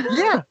result.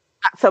 Yeah.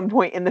 At some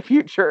point in the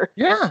future.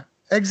 Yeah,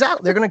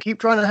 exactly. They're going to keep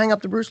trying to hang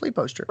up the Bruce Lee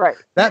poster. Right.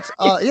 That's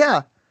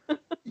yeah.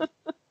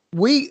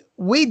 We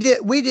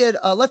did,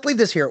 let's leave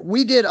this here.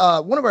 We did,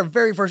 one of our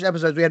very first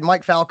episodes, we had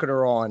Mike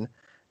Falconer on,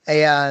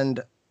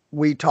 and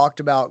we talked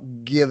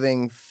about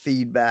giving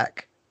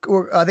feedback.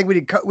 Or I think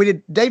we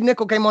did, Dave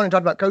Nickel came on and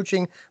talked about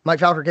coaching. Mike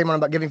Falconer came on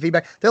about giving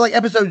feedback. They're like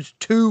episodes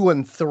 2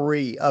 and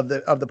 3 of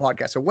the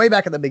podcast. So way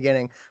back at the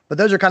beginning, but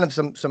those are kind of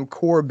some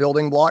core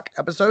building block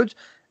episodes.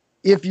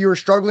 If you're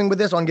struggling with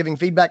this on giving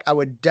feedback, I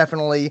would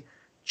definitely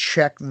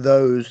check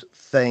those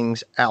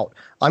things out.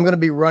 I'm going to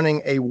be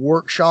running a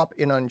workshop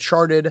in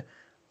Uncharted.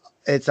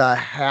 It's a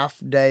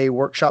half-day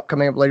workshop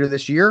coming up later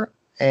this year.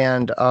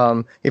 And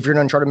if you're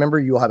an Uncharted member,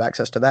 you'll have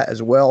access to that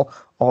as well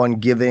on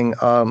giving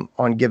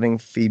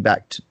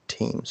feedback to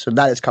teams. So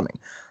that is coming.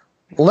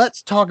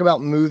 Let's talk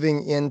about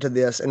moving into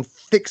this and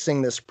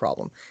fixing this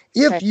problem.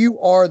 If you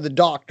are the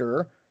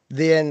doctor,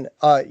 then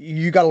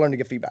you got to learn to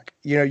give feedback.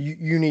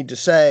 You need to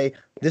say,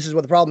 this is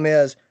what the problem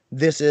is.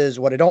 This is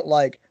what I don't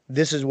like.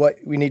 This is what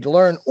we need to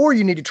learn, or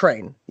you need to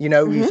train. You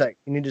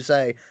need to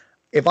say,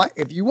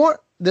 if you want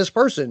this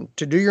person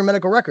to do your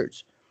medical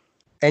records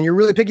and you're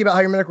really picky about how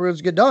your medical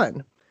records get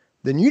done,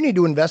 then you need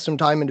to invest some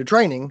time into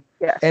training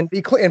and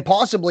be clear, and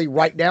possibly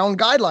write down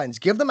guidelines.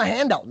 Give them a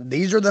handout.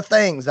 These are the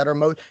things that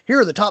are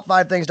here are the top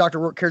 5 things Dr.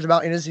 Rourke cares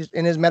about in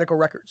his medical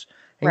records,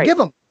 and give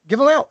them give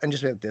them out and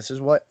just say, this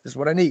is what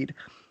I need.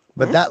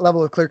 But that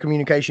level of clear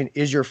communication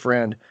is your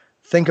friend.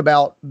 Think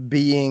about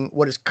being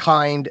what is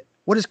kind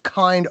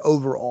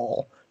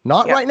overall,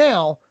 not right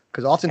now,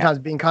 because oftentimes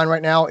being kind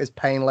right now is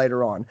pain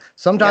later on.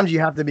 Sometimes you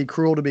have to be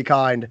cruel to be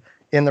kind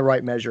in the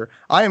right measure.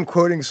 I am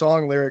quoting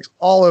song lyrics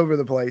all over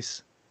the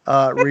place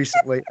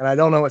recently, and I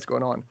don't know what's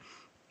going on.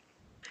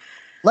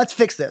 Let's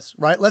fix this,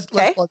 right? Let's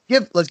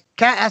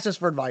Kat asked us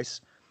for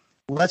advice.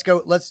 Let's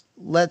go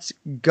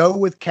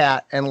with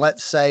Kat, and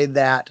let's say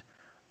that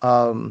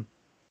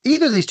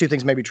either of these two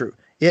things may be true.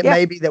 It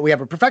may be that we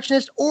have a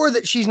perfectionist, or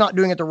that she's not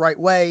doing it the right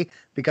way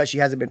because she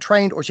hasn't been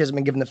trained, or she hasn't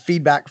been given the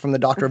feedback from the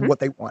doctor of what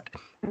they want.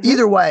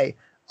 Either way,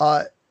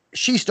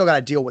 she's still got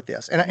to deal with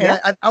this. And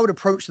I would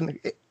approach them.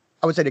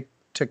 I would say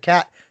to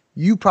Kat,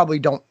 you probably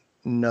don't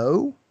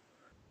know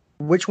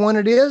which one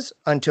it is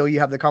until you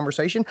have the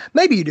conversation.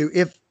 Maybe you do.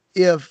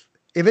 If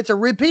it's a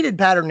repeated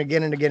pattern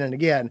again and again and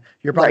again,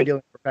 you're probably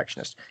dealing with a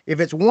perfectionist. If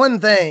it's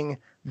one thing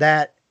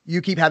that you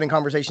keep having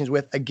conversations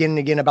with again and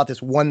again about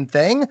this one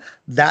thing,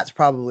 that's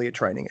probably a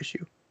training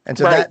issue. And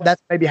so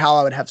that's maybe how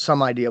I would have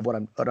some idea of what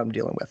I'm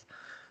dealing with.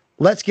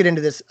 Let's get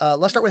into this.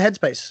 Let's start with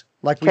headspace,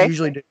 like we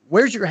usually do.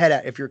 Where's your head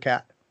at if you're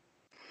Kat?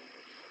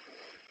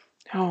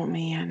 Oh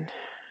man.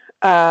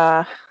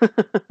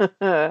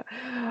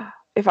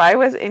 If I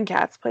was in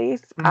Kat's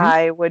place,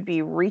 I would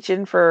be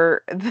reaching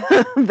for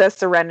the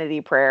serenity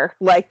prayer.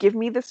 Like, give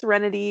me the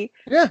serenity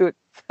to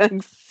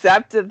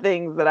accept the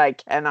things that I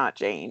cannot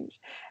change.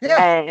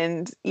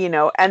 And,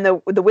 and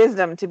the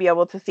wisdom to be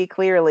able to see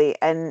clearly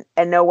and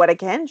know what I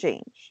can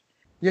change.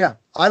 Yeah.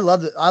 I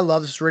love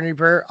the serenity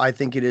prayer. I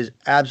think it is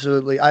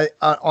absolutely,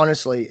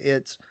 honestly,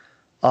 it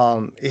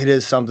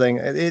is something,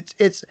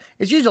 it's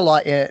used a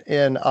lot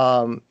in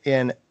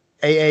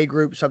AA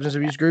groups, substance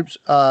abuse groups,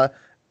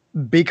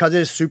 because it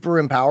is super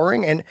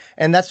empowering,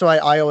 and that's why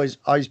I always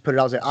put it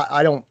out.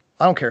 I don't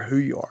care who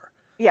you are.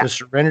 Yeah. The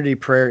serenity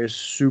prayer is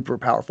super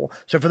powerful.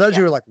 So for those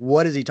who are like,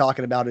 what is he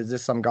talking about? Is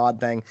this some God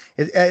thing?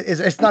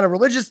 It's not a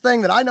religious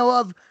thing that I know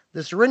of.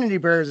 The serenity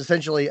prayer is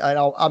essentially,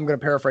 I'm going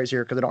to paraphrase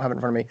here because I don't have it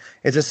in front of me.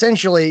 It's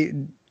essentially,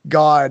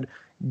 God,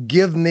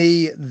 give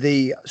me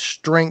the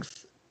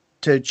strength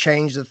to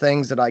change the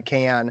things that I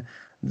can.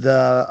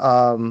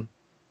 I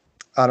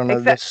don't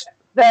know.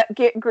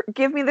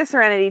 Give me the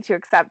serenity to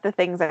accept the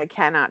things that I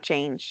cannot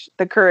change,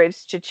 the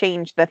courage to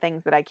change the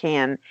things that I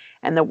can,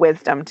 and the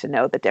wisdom to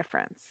know the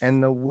difference.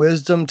 And the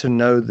wisdom to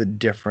know the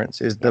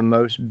difference is the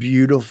most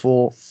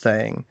beautiful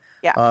thing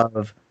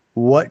of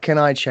what can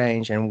I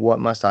change and what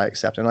must I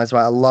accept. And that's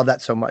why I love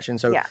that so much. And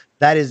so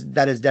that is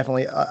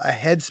definitely a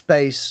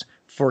headspace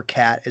for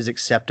Kat, is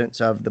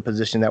acceptance of the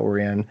position that we're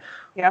in.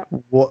 Yeah.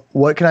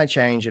 What can I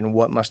change and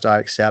what must I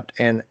accept?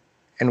 And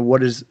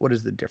what is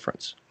the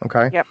difference?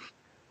 Okay. Yep.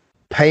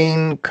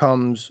 Pain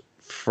comes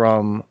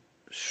from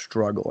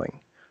struggling,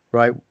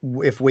 right?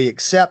 If we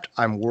accept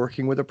I'm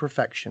working with a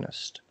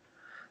perfectionist,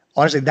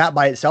 honestly, that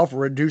by itself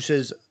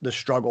reduces the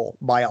struggle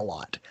by a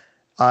lot.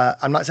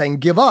 I'm not saying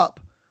give up,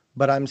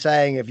 but I'm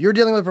saying if you're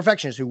dealing with a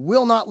perfectionist who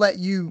will not let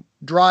you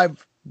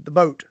drive the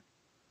boat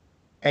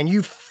and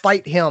you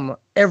fight him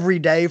every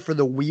day for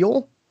the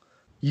wheel,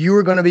 you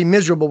are going to be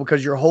miserable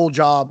because your whole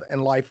job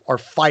and life are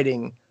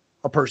fighting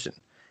a person.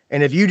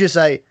 And if you just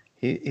say,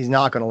 he's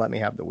not going to let me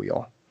have the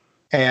wheel,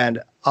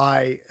 and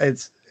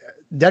it's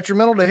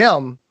detrimental to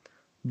him,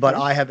 but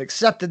I have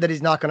accepted that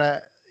he's not going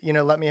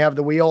to, let me have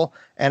the wheel,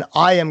 and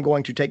I am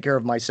going to take care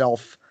of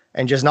myself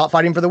and just not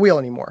fighting for the wheel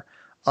anymore.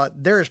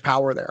 There is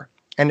power there.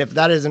 And if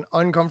that is an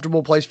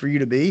uncomfortable place for you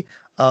to be,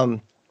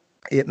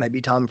 it may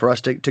be time for us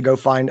to go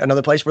find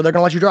another place where they're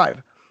going to let you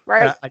drive.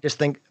 Right.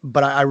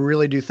 I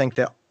really do think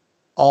that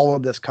all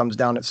of this comes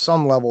down at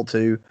some level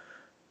to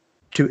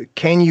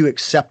can you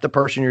accept the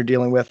person you're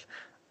dealing with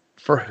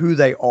for who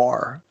they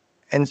are?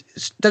 And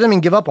it doesn't mean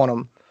give up on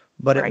them,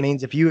 but it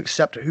means if you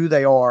accept who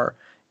they are,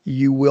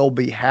 you will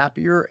be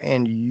happier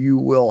and you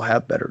will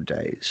have better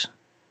days.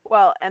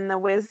 Well, and the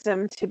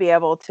wisdom to be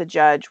able to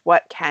judge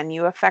what can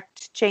you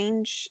affect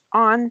change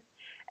on,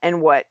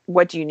 and what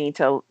do you need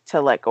to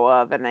let go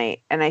of. And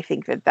I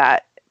think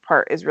that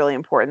part is really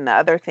important. The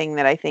other thing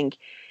that I think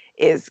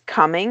is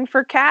coming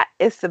for Kat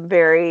is some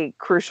very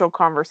crucial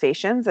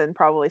conversations, and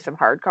probably some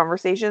hard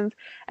conversations.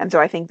 And so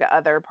I think the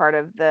other part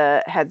of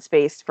the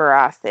headspace for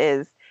us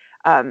is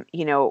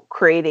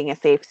creating a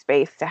safe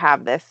space to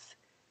have this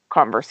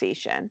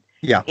conversation.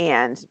 Yeah.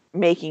 And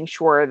making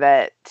sure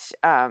that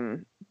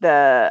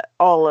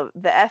all of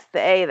the S, the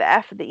A, the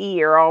F, the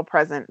E are all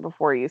present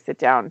before you sit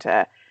down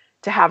to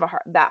have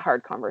that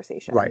hard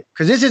conversation. Right.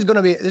 Because this is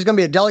going to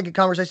be a delicate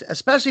conversation,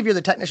 especially if you're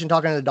the technissaan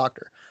talking to the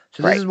doctor.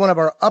 So this is one of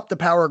our up the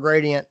power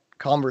gradient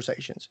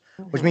conversations,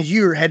 which means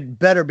your head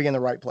better be in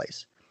the right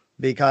place,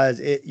 because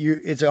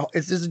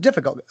it's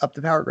difficult up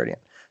the power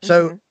gradient.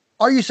 So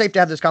are you safe to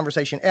have this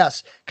conversation?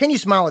 S, can you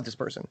smile at this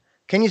person?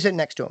 Can you sit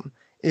next to him?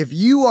 If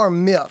you are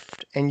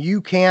miffed and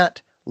you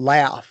can't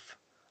laugh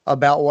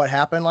about what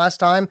happened last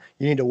time,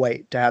 you need to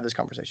wait to have this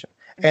conversation.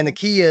 And the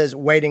key is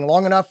waiting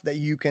long enough that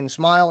you can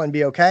smile and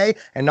be okay,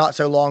 and not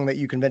so long that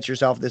you convince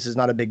yourself this is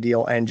not a big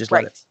deal and just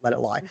let it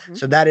lie.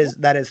 So that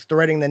is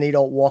threading the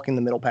needle, walking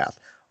the middle path.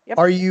 Yep.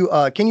 Are you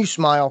can you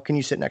smile? Can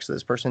you sit next to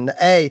this person?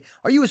 A,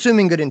 are you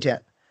assuming good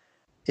intent?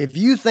 If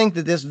you think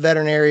that this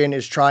veterinarian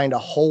is trying to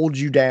hold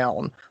you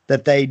down,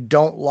 that they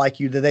don't like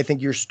you, that they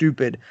think you're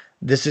stupid,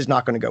 this is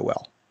not going to go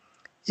well.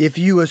 If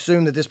you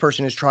assume that this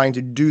person is trying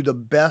to do the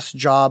best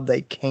job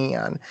they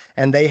can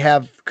and they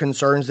have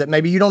concerns that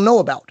maybe you don't know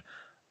about,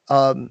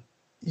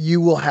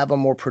 you will have a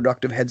more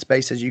productive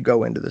headspace as you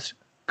go into this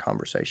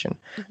conversation.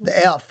 The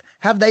F,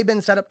 have they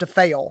been set up to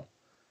fail?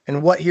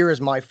 And what here is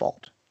my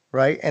fault,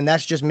 right? And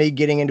that's just me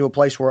getting into a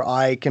place where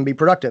I can be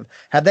productive.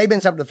 Have they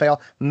been set up to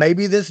fail?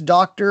 Maybe this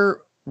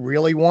doctor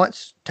really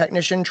wants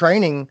technician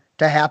training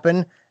to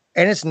happen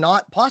and it's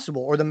not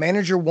possible, or the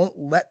manager won't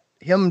let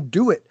him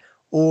do it,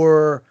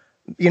 or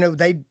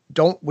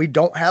we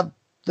don't have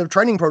the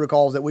training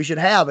protocols that we should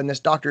have, and this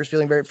doctor is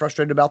feeling very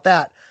frustrated about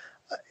that.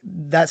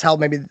 That's how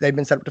maybe they've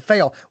been set up to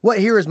fail. What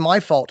here is my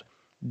fault?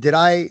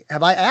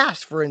 Have I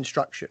asked for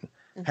instruction?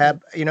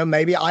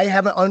 Maybe I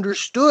haven't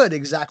understood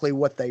exactly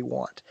what they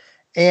want.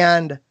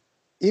 And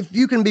if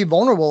you can be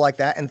vulnerable like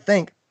that and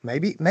think,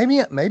 maybe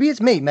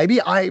it's me,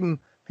 maybe I'm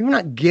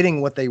not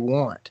getting what they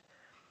want,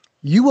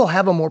 you will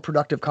have a more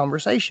productive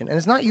conversation. And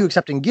it's not you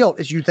accepting guilt,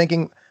 it's you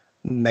thinking,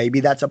 maybe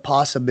that's a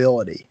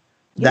possibility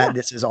that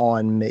this is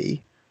on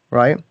me,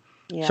 right?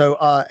 Yeah. So,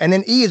 and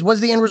then E is,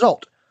 what's the end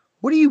result?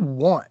 What do you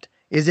want?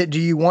 Do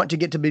you want to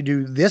get to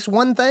do this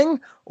one thing,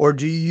 or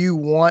do you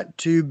want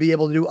to be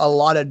able to do a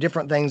lot of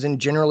different things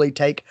and generally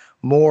take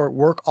more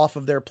work off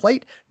of their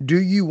plate?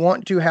 Do you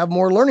want to have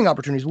more learning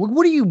opportunities?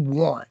 What do you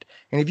want?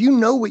 And if you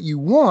know what you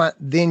want,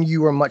 then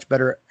you are much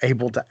better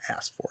able to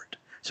ask for it.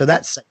 So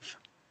that's safe.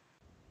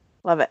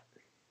 Love it.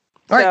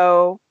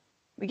 So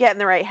we get in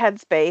the right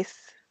headspace.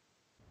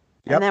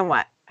 Yep. And then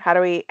what? How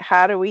do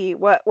we,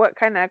 what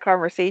kind of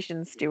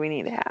conversations do we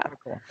need to have?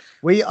 Cool.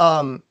 We're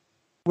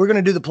going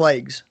to do the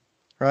plagues,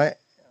 right?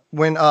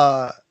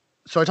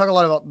 So I talk a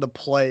lot about the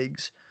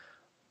plagues.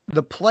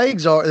 The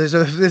plagues this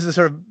is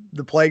sort of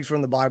the plagues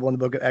from the Bible in the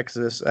book of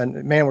Exodus.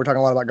 And man, we're talking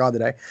a lot about God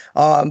today.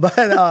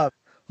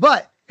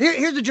 But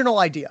here's the general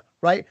idea,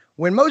 right?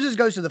 When Moses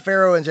goes to the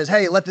Pharaoh and says,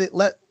 hey, let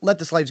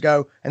the slaves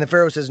go, and the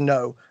Pharaoh says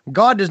no,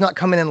 God does not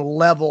come in and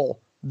level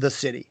the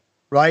city,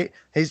 right?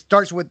 He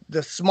starts with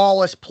the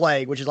smallest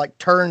plague, which is like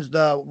turns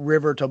the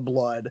river to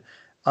blood.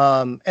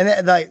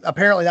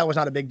 Apparently that was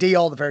not a big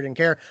deal. The Pharaoh didn't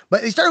care,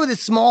 but he started with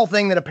this small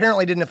thing that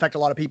apparently didn't affect a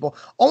lot of people.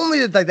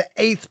 Only that the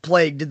eighth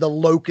plague did the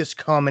locusts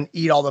come and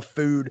eat all the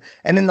food.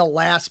 And then the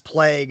last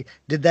plague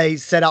did they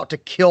set out to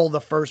kill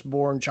the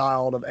firstborn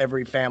child of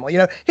every family.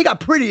 He got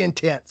pretty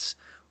intense.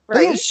 Right.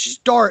 They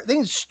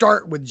didn't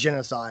start with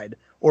genocide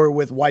or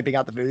with wiping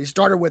out the food. He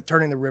started with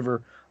turning the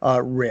river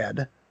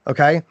red.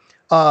 Okay.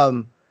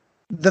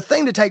 The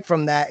thing to take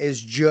from that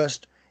is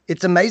just,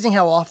 it's amazing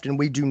how often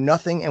we do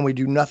nothing and we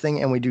do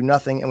nothing and we do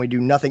nothing and we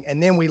do nothing,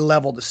 and then we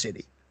level the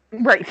city.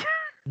 Right.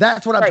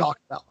 That's what I'm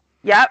talking about.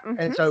 Yep. Mm-hmm.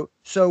 And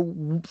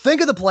so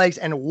think of the plagues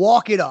and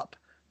walk it up.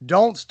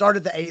 Don't start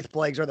at the eighth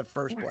plagues or the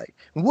first plague.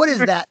 What is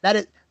that?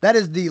 That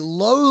is the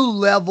low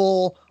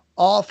level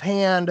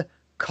offhand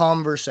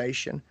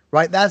conversation,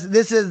 right?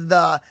 This is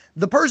the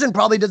person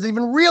probably doesn't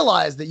even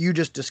realize that you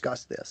just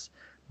discussed this,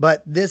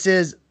 but this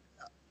is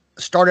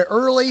start it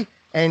early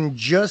and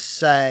just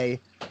say,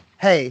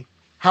 hey,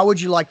 how would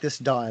you like this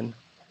done?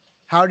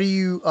 How do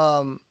you,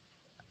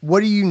 what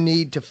do you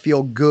need to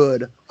feel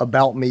good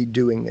about me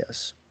doing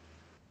this?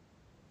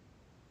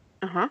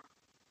 Uh-huh.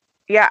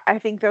 Yeah, I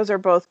think those are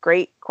both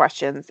great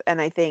questions.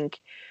 And I think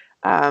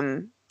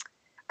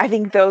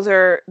those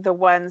are the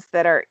ones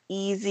that are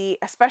easy,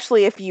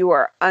 especially if you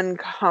are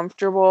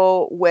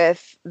uncomfortable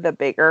with the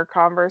bigger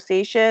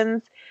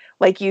conversations.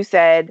 Like you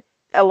said,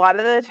 a lot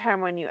of the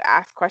time when you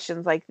ask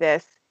questions like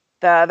this,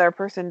 the other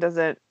person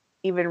doesn't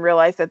even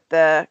realize that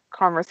the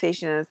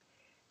conversation is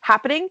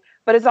happening,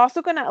 but it's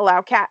also going to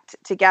allow Kat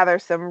to gather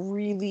some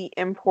really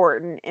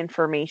important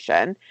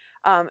information,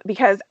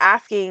 because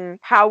asking,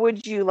 how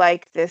would you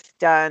like this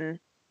done,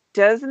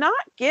 does not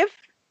give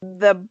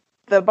the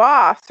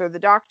boss or the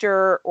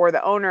doctor or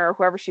the owner or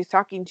whoever she's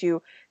talking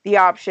to the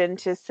option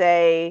to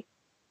say,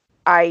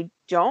 I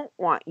don't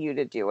want you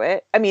to do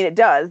it. I mean, it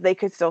does. They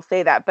could still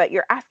say that, but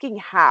you're asking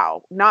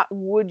how, not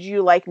would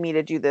you like me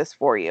to do this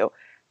for you?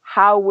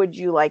 How would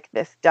you like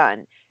this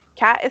done?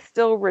 Kat is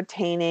still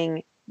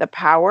retaining the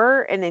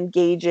power and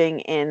engaging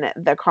in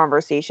the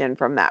conversation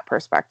from that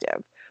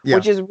perspective,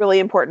 which is really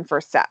important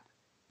first step.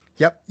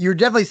 Yep. You're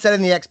definitely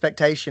setting the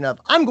expectation of,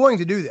 I'm going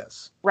to do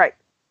this. Right.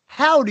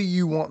 How do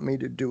you want me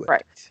to do it?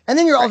 Right. And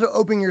then you're also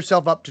opening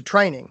yourself up to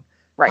training.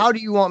 Right. How do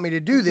you want me to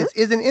do this?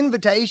 Is an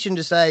invitation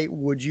to say,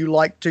 would you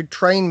like to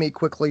train me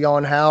quickly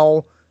on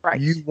how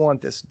you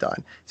want this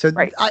done? So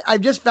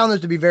I've just found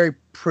those to be very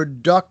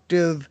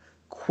productive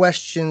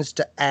questions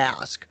to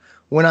ask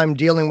when I'm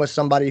dealing with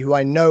somebody who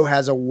I know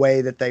has a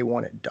way that they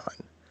want it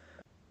done.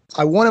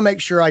 I want to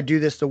make sure I do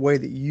this the way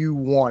that you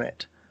want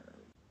it.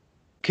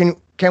 Can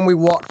can we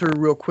walk through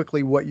real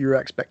quickly what your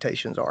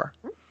expectations are?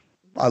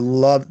 I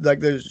love,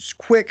 like, there's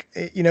quick,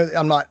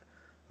 I'm not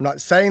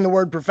saying the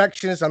word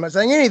perfectionist. I'm not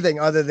saying anything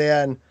other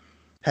than,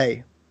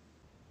 hey,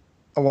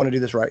 I want to do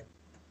this right.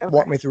 Okay.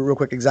 Walk me through real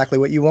quick exactly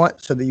what you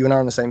want so that you and I are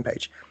on the same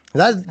page.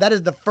 That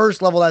is the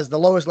first level. That's the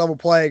lowest level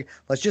plague.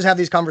 Let's just have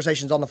these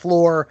conversations on the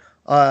floor.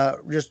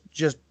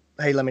 Just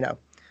hey, let me know.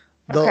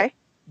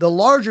 The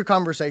larger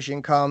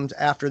conversation comes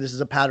after this is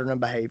a pattern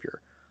of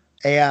behavior.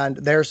 And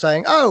they're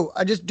saying, oh,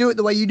 I just do it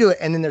the way you do it.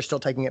 And then they're still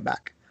taking it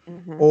back.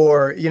 Mm-hmm.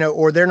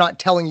 Or they're not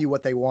telling you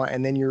what they want.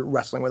 And then you're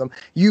wrestling with them.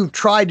 You've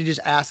tried to just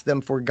ask them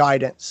for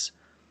guidance.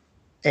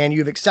 And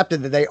you've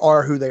accepted that they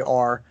are who they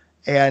are.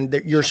 And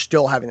that you're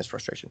still having this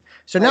frustration.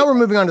 So now we're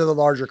moving on to the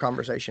larger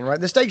conversation, right?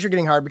 The stakes are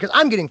getting hard because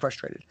I'm getting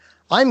frustrated.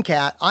 I'm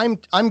Kat.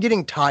 I'm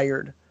getting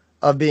tired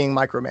of being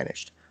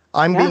micromanaged.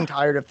 I'm being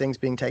tired of things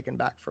being taken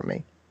back from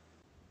me.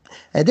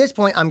 At this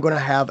point, I'm going to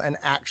have an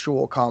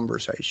actual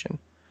conversation.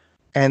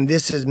 And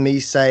this is me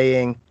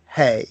saying,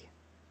 hey,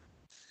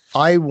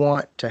 I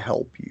want to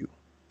help you,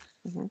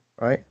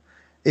 right?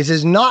 This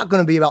is not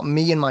going to be about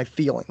me and my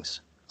feelings.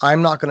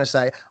 I'm not going to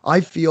say,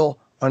 I feel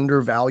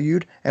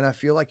undervalued and I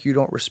feel like you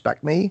don't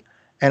respect me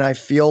and I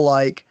feel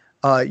like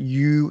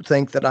you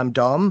think that I'm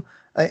dumb.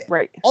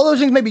 Right. All those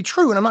things may be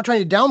true and I'm not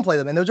trying to downplay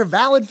them. And those are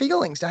valid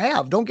feelings to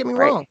have. Don't get me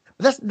wrong.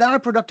 But that's not a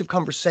productive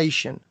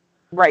conversation.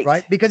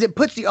 Right. Because it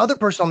puts the other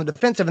person on the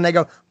defensive and they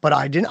go, but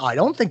I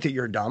don't think that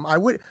you're dumb. I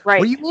would. Right.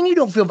 What do you mean you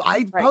don't feel?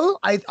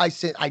 I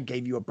said, I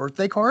gave you a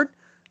birthday card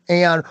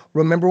and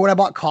remember when I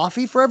bought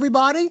coffee for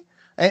everybody?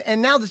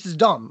 And now this is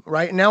dumb,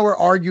 right? Now we're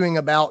arguing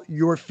about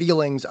your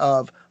feelings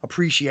of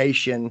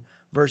appreciation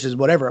versus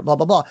whatever, blah,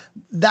 blah, blah.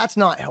 That's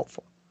not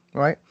helpful,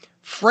 right?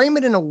 Frame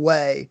it in a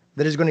way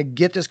that is going to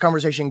get this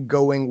conversation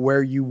going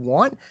where you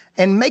want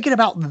and make it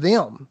about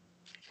them.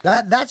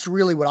 That's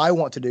really what I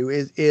want to do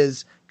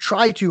is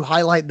try to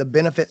highlight the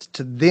benefits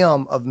to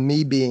them of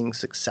me being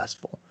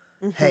successful.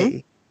 Mm-hmm.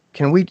 Hey,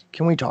 can we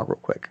talk real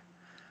quick?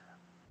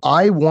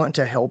 I want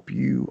to help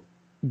you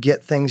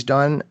get things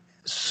done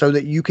so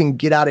that you can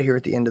get out of here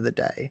at the end of the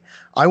day.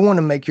 I want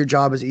to make your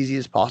job as easy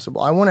as possible.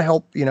 I want to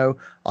help,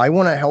 I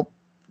want to help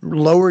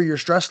lower your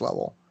stress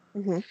level.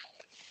 Mm-hmm.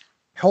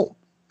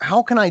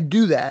 How can I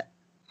do that?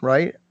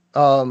 Right.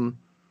 How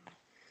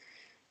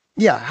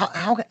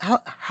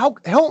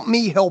help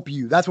me help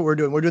you. That's what we're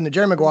doing. We're doing the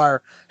Jerry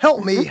Maguire,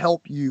 help me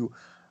help you.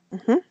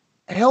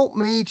 Mm-hmm. Help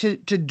me to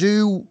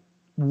do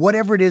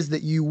whatever it is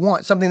that you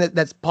want, something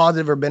that's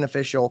positive or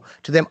beneficial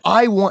to them.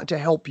 I want to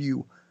help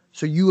you.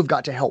 So you have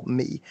got to help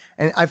me.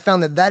 And I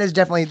found that is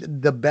definitely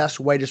the best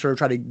way to sort of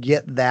try to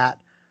get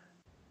that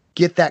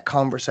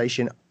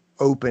conversation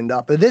opened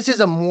up. But this is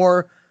a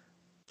more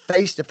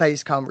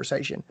face-to-face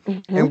conversation.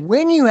 Mm-hmm. And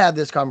when you have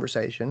this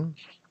conversation,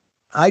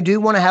 I do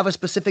want to have a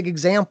specific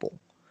example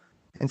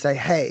and say,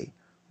 hey,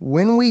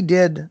 when I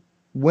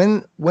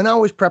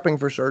was prepping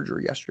for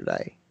surgery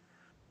yesterday,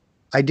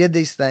 I did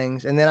these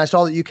things. And then I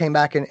saw that you came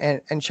back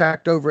and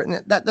checked over it.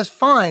 And that's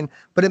fine.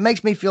 But it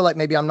makes me feel like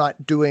maybe I'm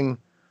not doing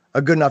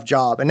a good enough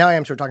job. And now I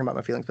am sort of talking about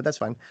my feelings, but that's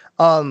fine.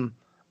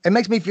 It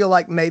makes me feel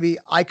like maybe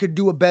I could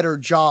do a better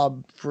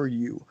job for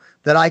you,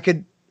 that I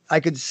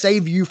could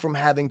save you from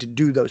having to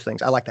do those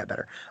things. I like that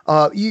better.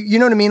 You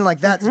know what I mean? Like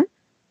that's,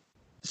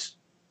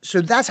 so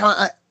that's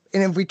how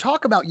and if we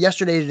talk about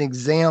yesterday as an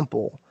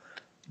example,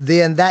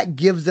 then that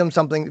gives them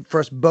something for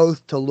us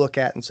both to look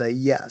at and say,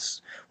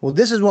 yes, well,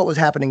 this is what was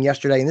happening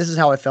yesterday and this is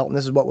how I felt and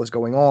this is what was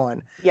going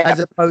on, as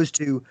opposed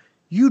to,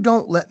 you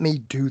don't let me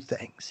do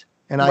things.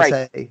 And I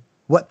say,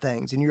 what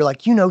things? And you're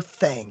like,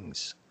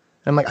 things.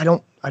 And I'm like,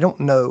 I don't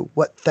know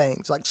what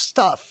things, like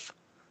stuff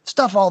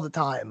all the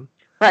time.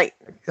 Right.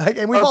 Like,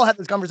 and we've all had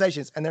those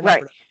conversations and they're not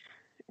productive.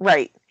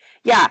 Right.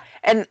 Yeah.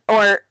 And,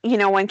 or,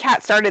 when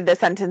Kat started the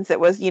sentence, it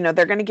was, they're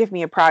going to give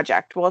me a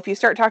project. Well, if you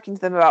start talking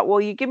to them about, well,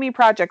 you give me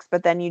projects,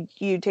 but then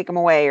you take them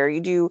away or you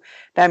do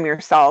them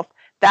yourself,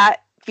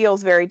 that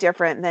feels very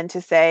different than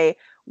to say,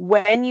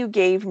 when you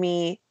gave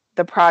me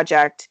the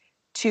project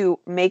to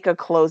make a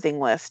closing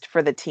list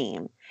for the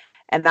team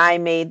and I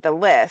made the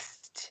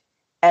list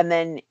and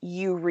then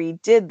you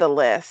redid the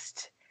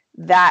list,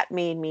 that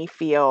made me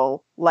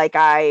feel like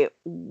I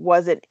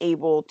wasn't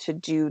able to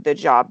do the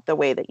job the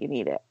way that you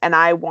need it. And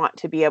I want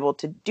to be able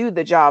to do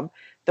the job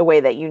the way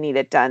that you need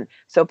it done.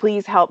 So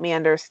please help me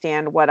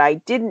understand what I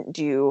didn't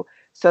do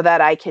so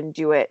that I can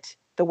do it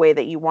the way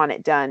that you want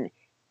it done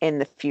in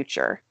the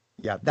future.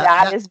 Yeah,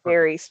 that is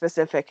very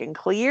specific and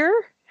clear.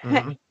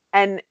 Mm-hmm.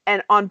 and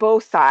on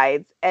both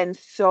sides, and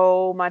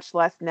so much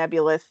less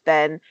nebulous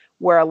than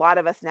where a lot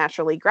of us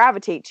naturally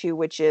gravitate to,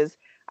 which is,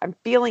 I'm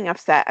feeling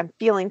upset. I'm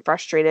feeling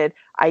frustrated.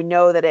 I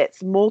know that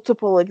it's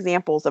multiple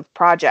examples of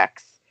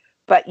projects,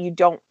 but you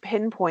don't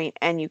pinpoint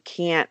and you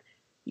can't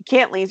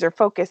laser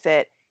focus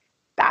it.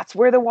 That's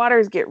where the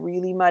waters get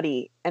really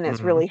muddy and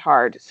it's really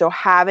hard. So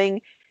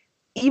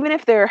even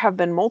if there have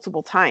been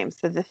multiple times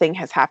that the thing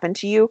has happened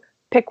to you,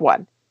 pick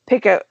one.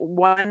 Pick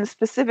one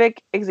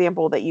specific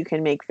example that you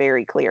can make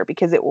very clear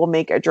because it will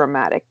make a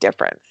dramatic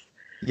difference.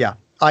 Yeah.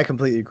 I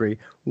completely agree.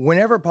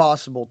 Whenever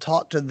possible,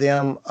 talk to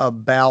them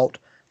about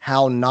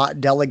how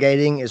not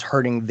delegating is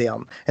hurting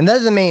them. And that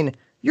doesn't mean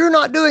you're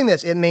not doing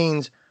this. It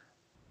means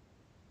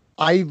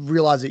I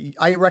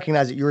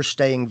recognize that you're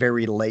staying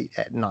very late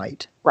at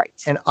night. Right.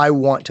 And I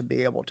want to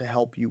be able to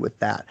help you with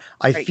that.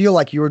 I feel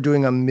like you're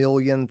doing a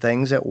million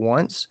things at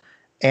once,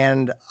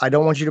 and I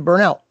don't want you to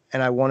burn out,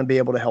 and I want to be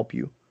able to help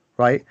you.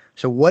 Right.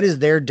 So what is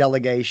their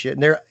delegation,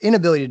 their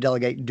inability to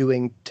delegate,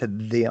 doing to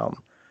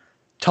them?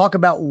 Talk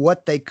about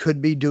what they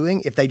could be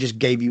doing if they just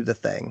gave you the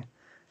thing.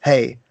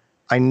 Hey,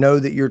 I know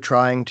that you're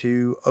trying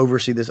to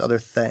oversee this other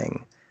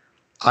thing.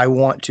 I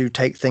want to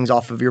take things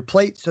off of your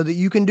plate so that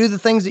you can do the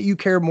things that you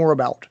care more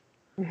about,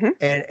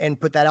 and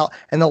put that out.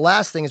 And the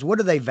last thing is, what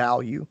do they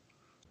value?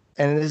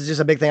 And this is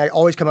just a big thing. I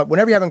always come up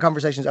whenever you're having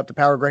conversations up the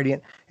power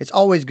gradient. It's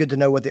always good to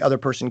know what the other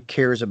person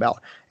cares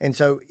about. And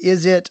so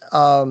is it,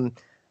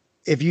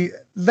 if you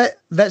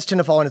vets tend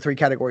to fall into three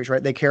categories,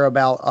 right? They care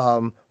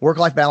about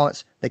work-life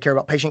balance, they care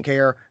about patient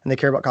care, and they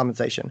care about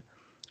compensation.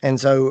 And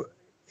so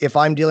if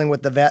I'm dealing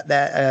with the vet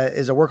that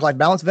is a work-life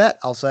balance vet,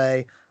 I'll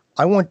say,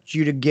 I want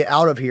you to get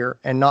out of here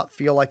and not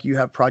feel like you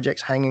have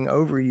projects hanging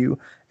over you.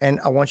 And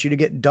I want you to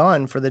get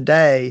done for the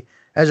day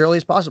as early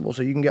as possible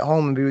so you can get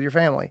home and be with your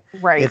family.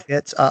 Right. If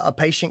it's a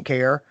patient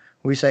care,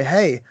 we say,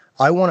 hey,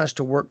 I want us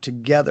to work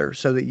together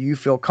so that you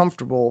feel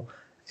comfortable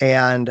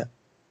and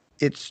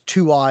it's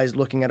two eyes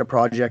looking at a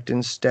project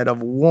instead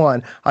of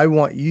one. I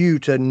want you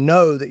to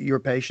know that your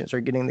patients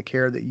are getting the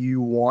care that you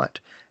want.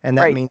 And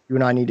that means you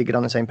and I need to get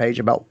on the same page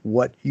about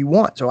what you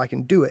want so I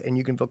can do it and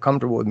you can feel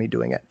comfortable with me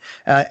doing it.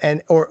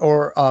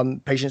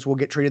 Or patients will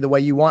get treated the way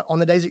you want on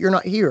the days that you're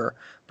not here.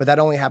 But that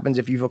only happens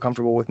if you feel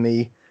comfortable with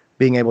me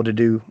being able to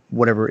do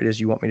whatever it is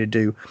you want me to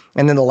do.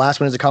 And then the last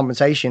one is the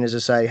compensation, is to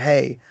say,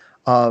 hey,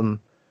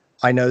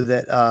 I know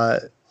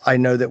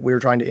that we're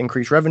trying to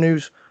increase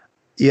revenues.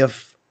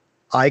 If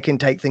I can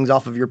take things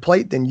off of your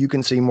plate, then you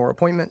can see more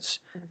appointments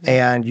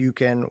and you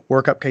can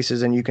work up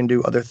cases and you can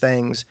do other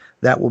things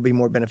that will be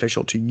more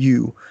beneficial to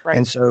you. Right.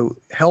 And so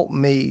help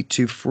me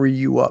to free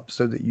you up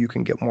so that you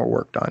can get more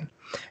work done.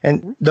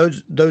 And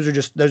those are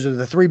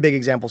the three big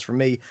examples for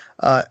me.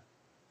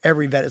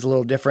 Every vet is a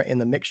little different in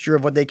the mixture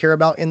of what they care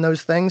about in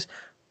those things.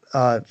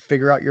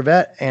 Figure out your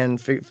vet and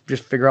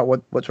just figure out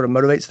what sort of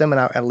motivates them,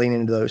 and I lean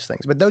into those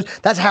things. But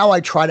that's how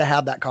I try to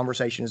have that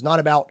conversation. It's not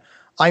about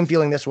I'm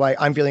feeling this way,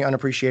 I'm feeling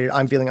unappreciated,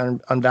 I'm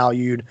feeling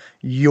unvalued,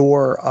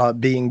 you're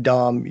being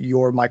dumb,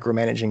 you're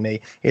micromanaging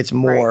me. It's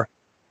more,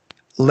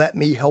 let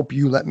me help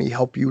you, let me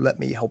help you, let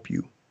me help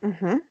you.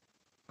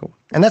 Cool.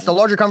 And that's the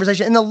larger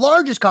conversation. And the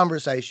largest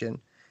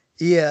conversation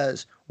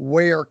is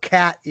where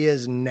Kat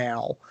is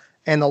now.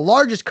 And the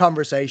largest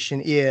conversation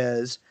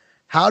is,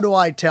 how do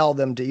I tell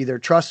them to either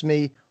trust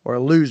me or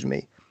lose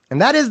me?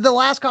 And that is the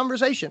last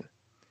conversation.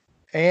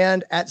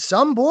 And at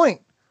some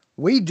point,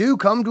 we do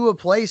come to a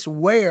place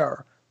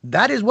where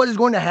that is what is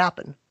going to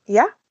happen.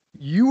 Yeah.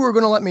 You are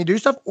going to let me do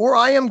stuff, or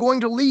I am going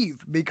to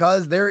leave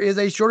because there is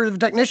a shortage of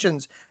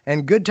technicians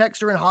and good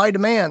techs are in high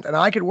demand and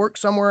I could work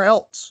somewhere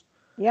else.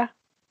 Yeah.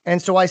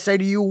 And so I say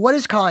to you, what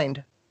is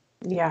kind?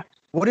 Yeah.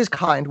 What is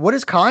kind? What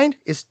is kind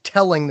is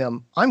telling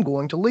them I'm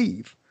going to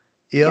leave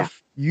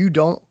if you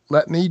don't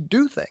let me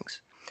do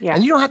things. Yeah.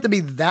 And you don't have to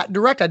be that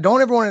direct. I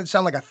don't ever want it to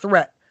sound like a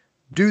threat.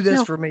 Do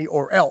this for me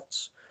or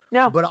else.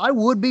 No. But I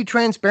would be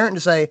transparent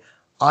to say,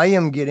 I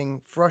am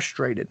getting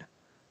frustrated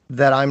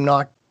that I'm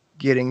not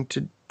getting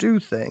to do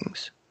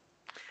things.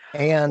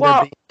 And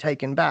they're being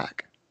taken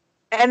back.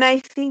 And I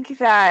think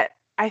that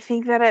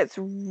it's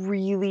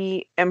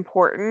really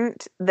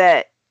important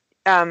that,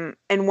 and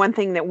one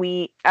thing that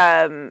we,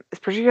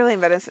 particularly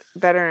in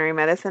veterinary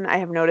medicine, I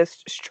have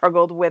noticed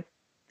struggled with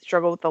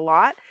a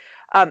lot,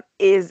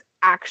 is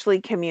actually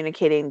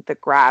communicating the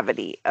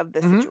gravity of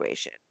the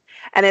situation.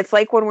 And it's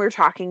like when we're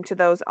talking to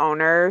those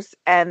owners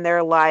and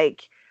they're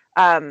like,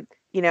 but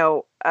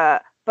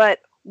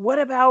what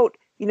about,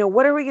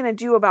 what are we going to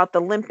do about the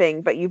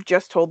limping? But you've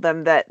just told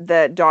them that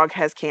the dog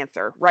has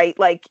cancer, right?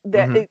 Like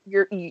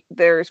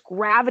there's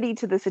gravity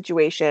to the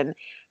situation,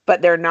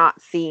 but they're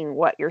not seeing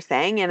what you're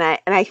saying. And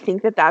I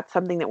think that that's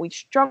something that we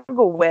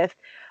struggle with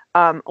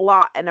a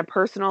lot. And a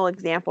personal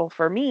example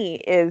for me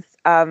is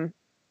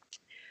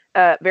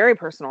very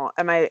personal.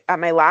 At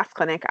my last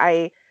clinic,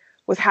 I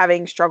was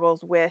having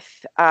struggles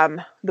with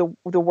the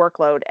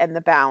workload and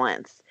the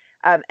balance.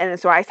 And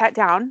so I sat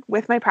down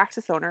with my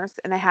practice owners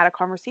and I had a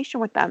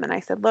conversation with them. And I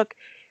said, look,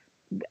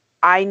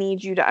 I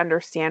need you to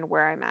understand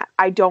where I'm at.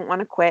 I don't want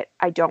to quit.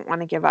 I don't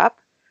want to give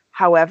up.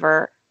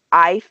 However,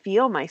 I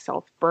feel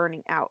myself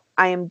burning out.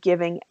 I am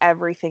giving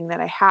everything that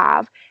I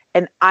have,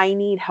 and I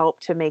need help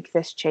to make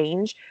this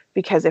change,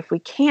 because if we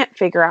can't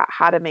figure out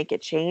how to make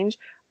it change,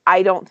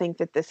 I don't think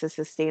that this is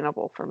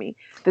sustainable for me.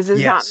 This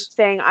is not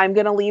saying I'm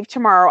going to leave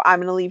tomorrow. I'm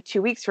going to leave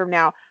 2 weeks from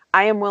now.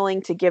 I am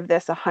willing to give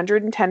this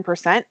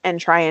 110% and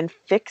try and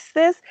fix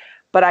this,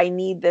 but I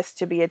need this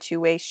to be a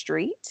two-way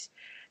street.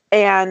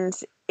 And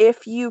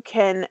if you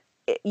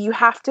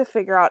have to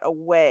figure out a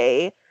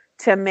way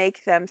to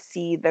make them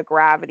see the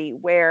gravity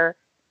where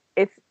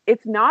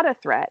it's not a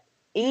threat.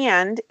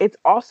 And it's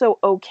also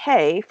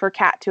okay for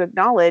Kat to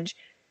acknowledge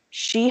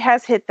she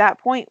has hit that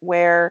point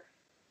where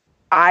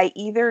I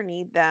either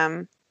need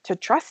them to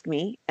trust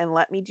me and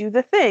let me do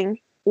the thing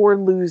or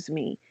lose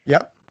me.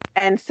 Yep.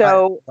 And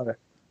so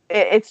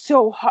it's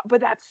so hard,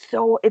 but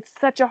it's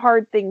such a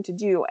hard thing to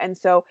do. And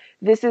so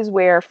this is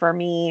where, for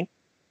me,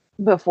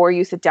 before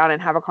you sit down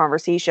and have a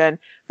conversation,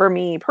 for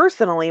me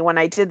personally, when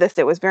I did this,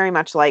 it was very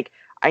much like,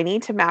 I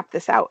need to map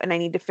this out and I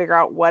need to figure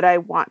out what I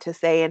want to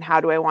say and how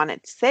do I want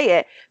it to say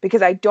it,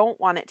 because I don't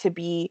want it to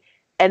be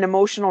an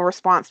emotional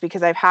response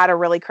because I've had a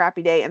really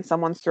crappy day and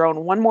someone's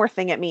thrown one more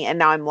thing at me and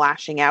now I'm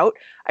lashing out.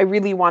 I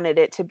really wanted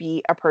it to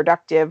be a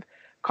productive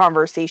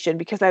conversation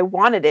because I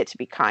wanted it to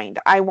be kind.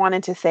 I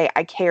wanted to say,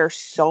 I care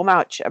so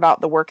much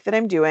about the work that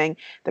I'm doing,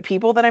 the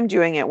people that I'm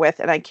doing it with,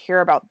 and I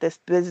care about this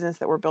business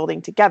that we're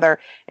building together.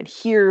 And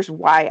here's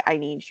why I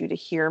need you to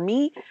hear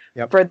me.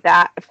 Yep.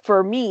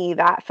 For me,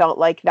 that felt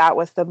like that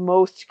was the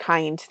most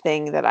kind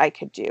thing that I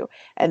could do.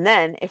 And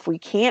then if we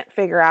can't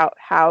figure out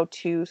how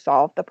to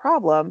solve the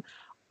problem,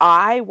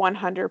 I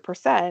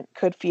 100%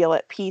 could feel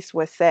at peace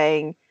with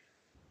saying,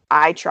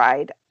 I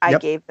tried, I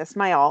gave this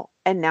my all,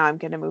 and now I'm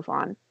going to move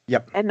on.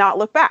 Yep. And not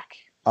look back.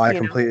 I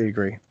completely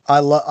agree. I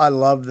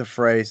love the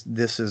phrase,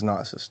 this is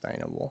not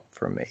sustainable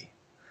for me.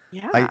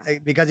 Yeah.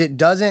 Because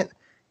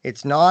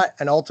it's not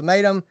an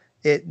ultimatum.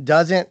 It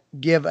doesn't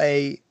give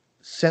a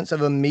sense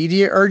of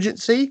immediate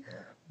urgency,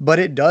 but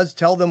it does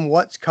tell them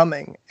what's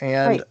coming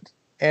and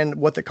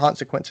what the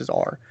consequences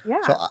are.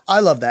 Yeah. So I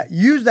love that.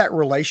 Use that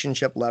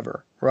relationship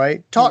lever,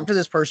 right? Talk to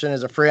this person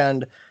as a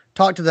friend.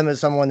 Talk to them as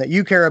someone that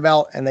you care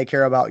about and they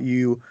care about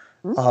you.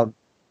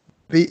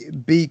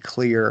 Be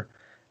clear.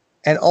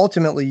 And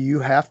ultimately, you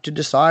have to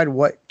decide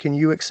what can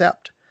you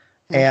accept.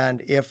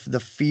 And if the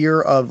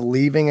fear of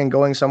leaving and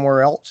going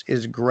somewhere else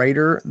is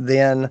greater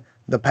than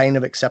the pain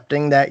of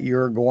accepting that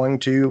you're going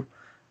to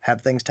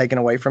have things taken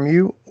away from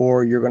you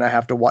or you're going to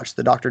have to watch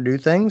the doctor do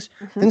things,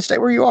 then stay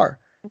where you are.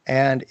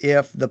 And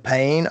if the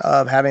pain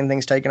of having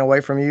things taken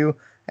away from you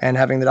and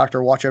having the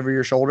doctor watch over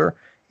your shoulder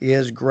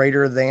is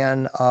greater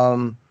than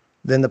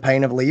the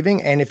pain of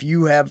leaving, and if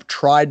you have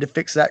tried to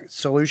fix that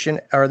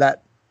solution or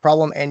that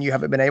problem and you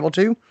haven't been able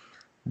to,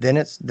 then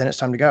it's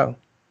time to go.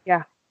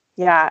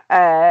 Yeah.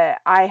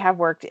 I have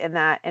worked in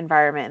that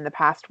environment in the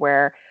past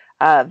where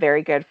a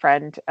very good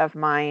friend of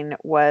mine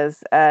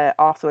was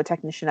also a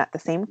technician at the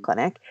same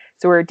clinic.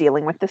 So we were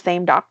dealing with the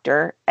same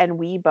doctor, and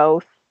we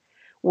both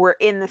were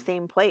in the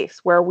same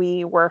place where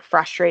we were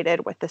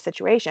frustrated with the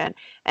situation.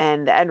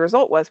 And the end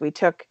result was we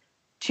took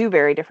two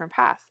very different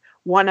paths.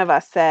 One of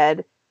us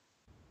said,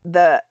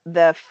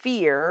 the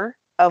fear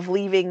of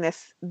leaving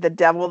the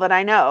devil that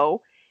I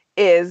know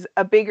is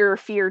a bigger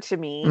fear to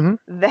me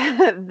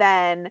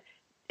than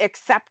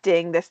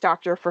accepting this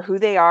doctor for who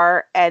they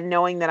are and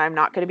knowing that I'm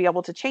not going to be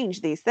able to change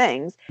these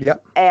things.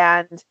 Yep.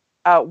 And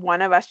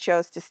one of us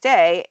chose to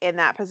stay in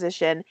that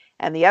position,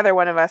 and the other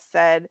one of us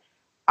said,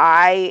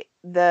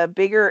 the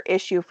bigger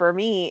issue for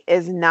me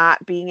is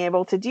not being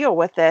able to deal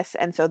with this.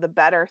 And so the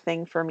better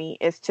thing for me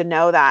is to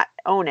know that,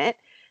 own it,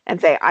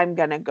 and say, I'm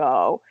going to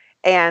go.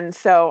 And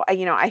so,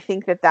 I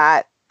think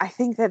that's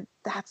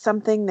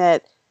something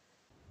that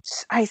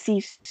I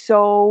see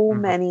so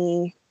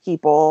many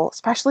people,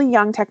 especially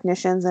young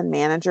technicians and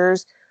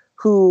managers,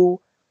 who,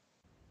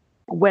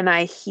 when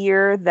I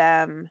hear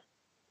them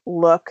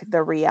look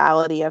the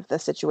reality of the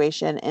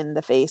situation in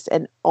the face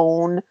and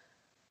own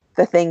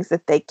the things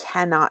that they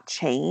cannot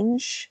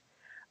change,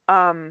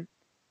 so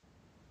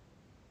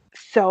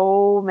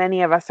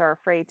many of us are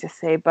afraid to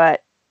say,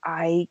 but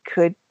I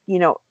could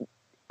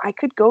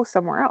go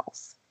somewhere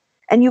else.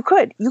 And you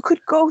could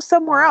go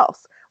somewhere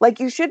else. Like,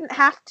 you shouldn't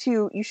have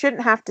to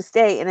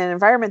stay in an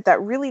environment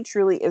that really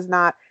truly is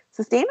not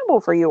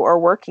sustainable for you or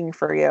working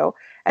for you.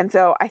 And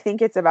so I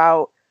think it's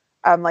about,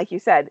 like you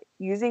said,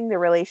 using the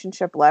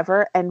relationship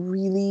lever and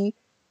really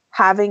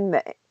having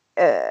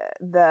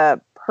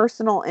the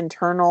personal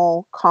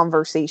internal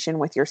conversation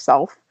with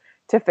yourself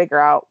to figure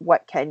out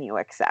what can you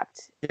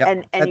accept.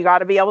 Yep. And you got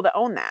to be able to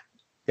own that.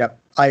 Yep,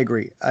 I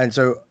agree. And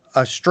so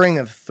a string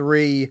of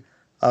three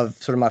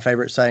of sort of my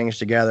favorite sayings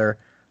together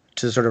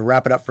to sort of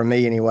wrap it up for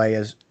me anyway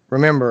is,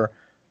 remember,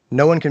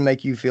 no one can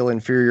make you feel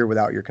inferior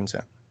without your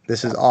consent.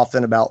 This is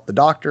often about the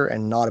doctor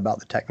and not about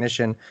the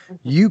technician.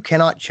 You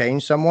cannot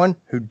change someone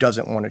who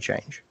doesn't want to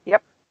change.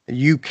 Yep.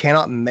 You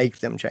cannot make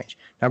them change.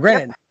 Now,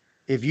 granted,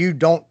 if you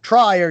don't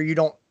try or you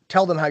don't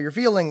tell them how you're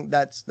feeling,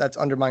 that's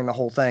undermining the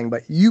whole thing.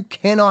 But you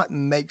cannot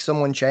make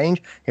someone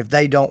change if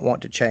they don't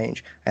want to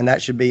change. And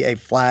that should be a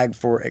flag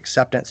for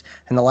acceptance.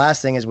 And the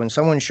last thing is, when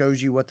someone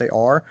shows you what they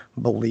are,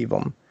 believe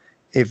them.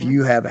 If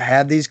you have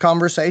had these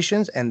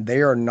conversations and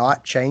they are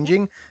not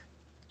changing,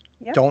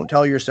 don't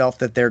tell yourself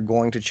that they're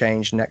going to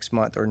change next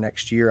month or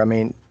next year. I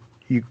mean,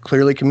 you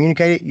clearly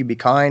communicate it, you be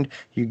kind,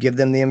 you give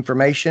them the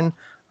information,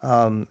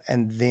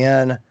 and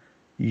then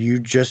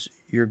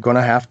you're going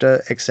to have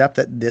to accept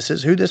that this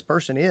is who this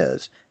person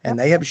is, and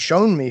they have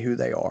shown me who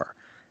they are,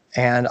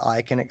 and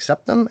I can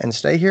accept them and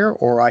stay here,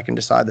 or I can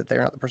decide that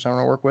they're not the person I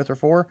want to work with or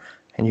for,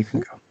 and you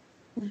can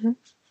go.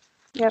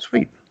 Yep.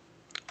 Sweet.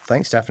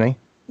 Thanks, Stephanie.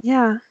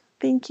 Yeah,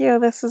 thank you.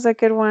 This is a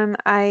good one.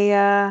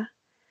 My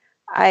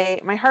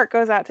heart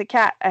goes out to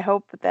Kat. I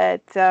hope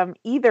that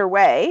either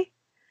way,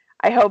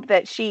 I hope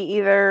that she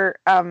either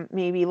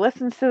maybe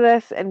listens to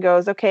this and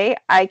goes, okay,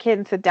 I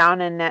can sit down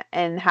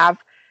and have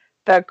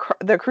the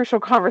crucial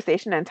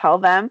conversation and tell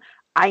them,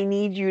 I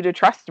need you to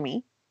trust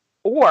me,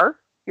 or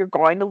you're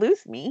going to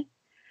lose me,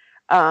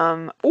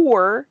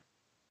 or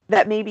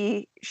that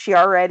maybe she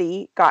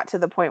already got to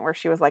the point where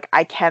she was like,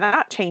 I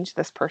cannot change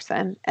this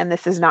person, and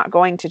this is not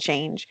going to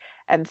change,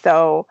 and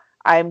so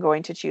I'm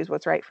going to choose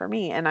what's right for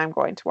me, and I'm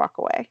going to walk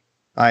away.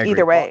 I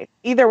agree.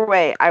 Either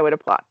way, I would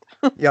applaud.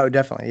 Yeah,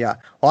 definitely. Yeah.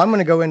 Well, I'm going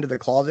to go into the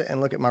closet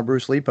and look at my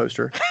Bruce Lee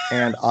poster,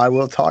 and I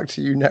will talk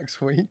to you next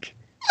week.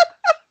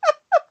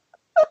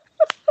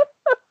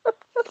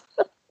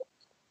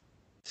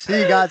 See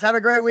you guys. Have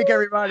a great week,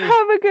 everybody.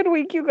 Have a good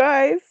week, you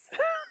guys.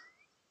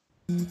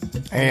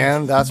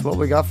 And that's what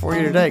we got for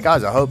you today.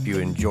 Guys, I hope you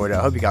enjoyed it. I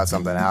hope you got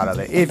something out of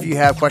it. If you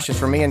have questions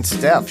for me and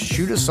Steph,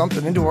 shoot us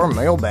something into our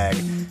mailbag.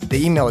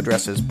 The email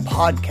address is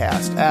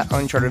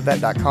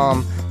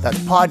podcast@unchartedvet.com. That's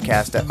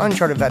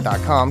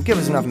podcast@unchartedvet.com. Give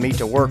us enough meat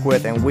to work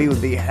with, and we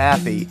would be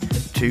happy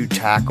to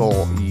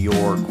tackle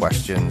your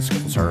questions,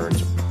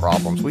 concerns,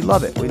 problems. We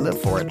love it. We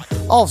live for it.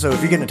 Also,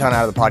 if you're getting a ton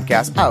out of the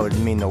podcast, that would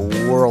mean the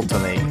world to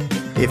me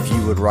if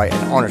you would write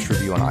an honest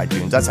review on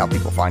iTunes. That's how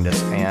people find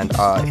us, and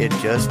it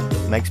just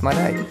makes my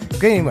day.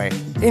 Okay, anyway,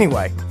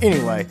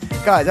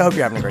 guys, I hope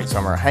you're having a great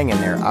summer. Hang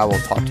in there. I will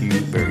talk to you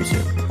very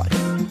soon. Bye.